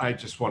 and I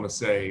just want to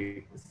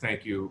say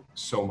thank you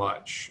so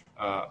much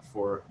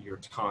for your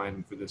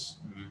time for this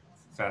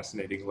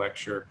fascinating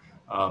lecture.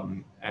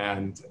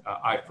 And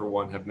I, for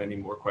one, have many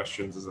more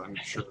questions, as I'm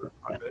sure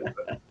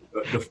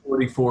the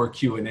 44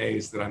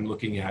 Q&As that I'm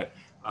looking at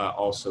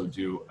also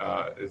do.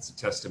 It's a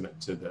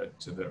testament to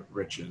the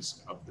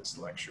riches of this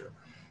lecture.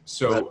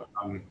 So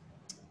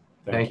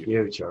thank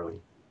you, Charlie.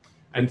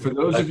 And for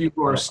those of you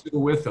who are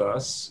still with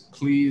us,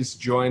 please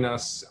join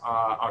us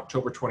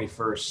October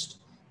 21st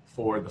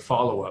for the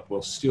follow-up.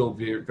 We'll still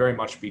very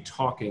much be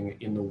talking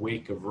in the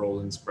wake of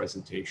Roland's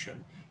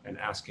presentation and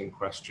asking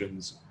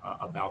questions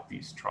about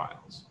these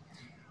trials.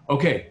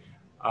 Okay,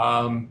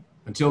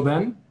 until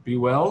then, be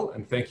well,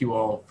 and thank you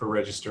all for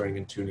registering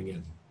and tuning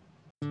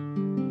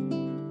in.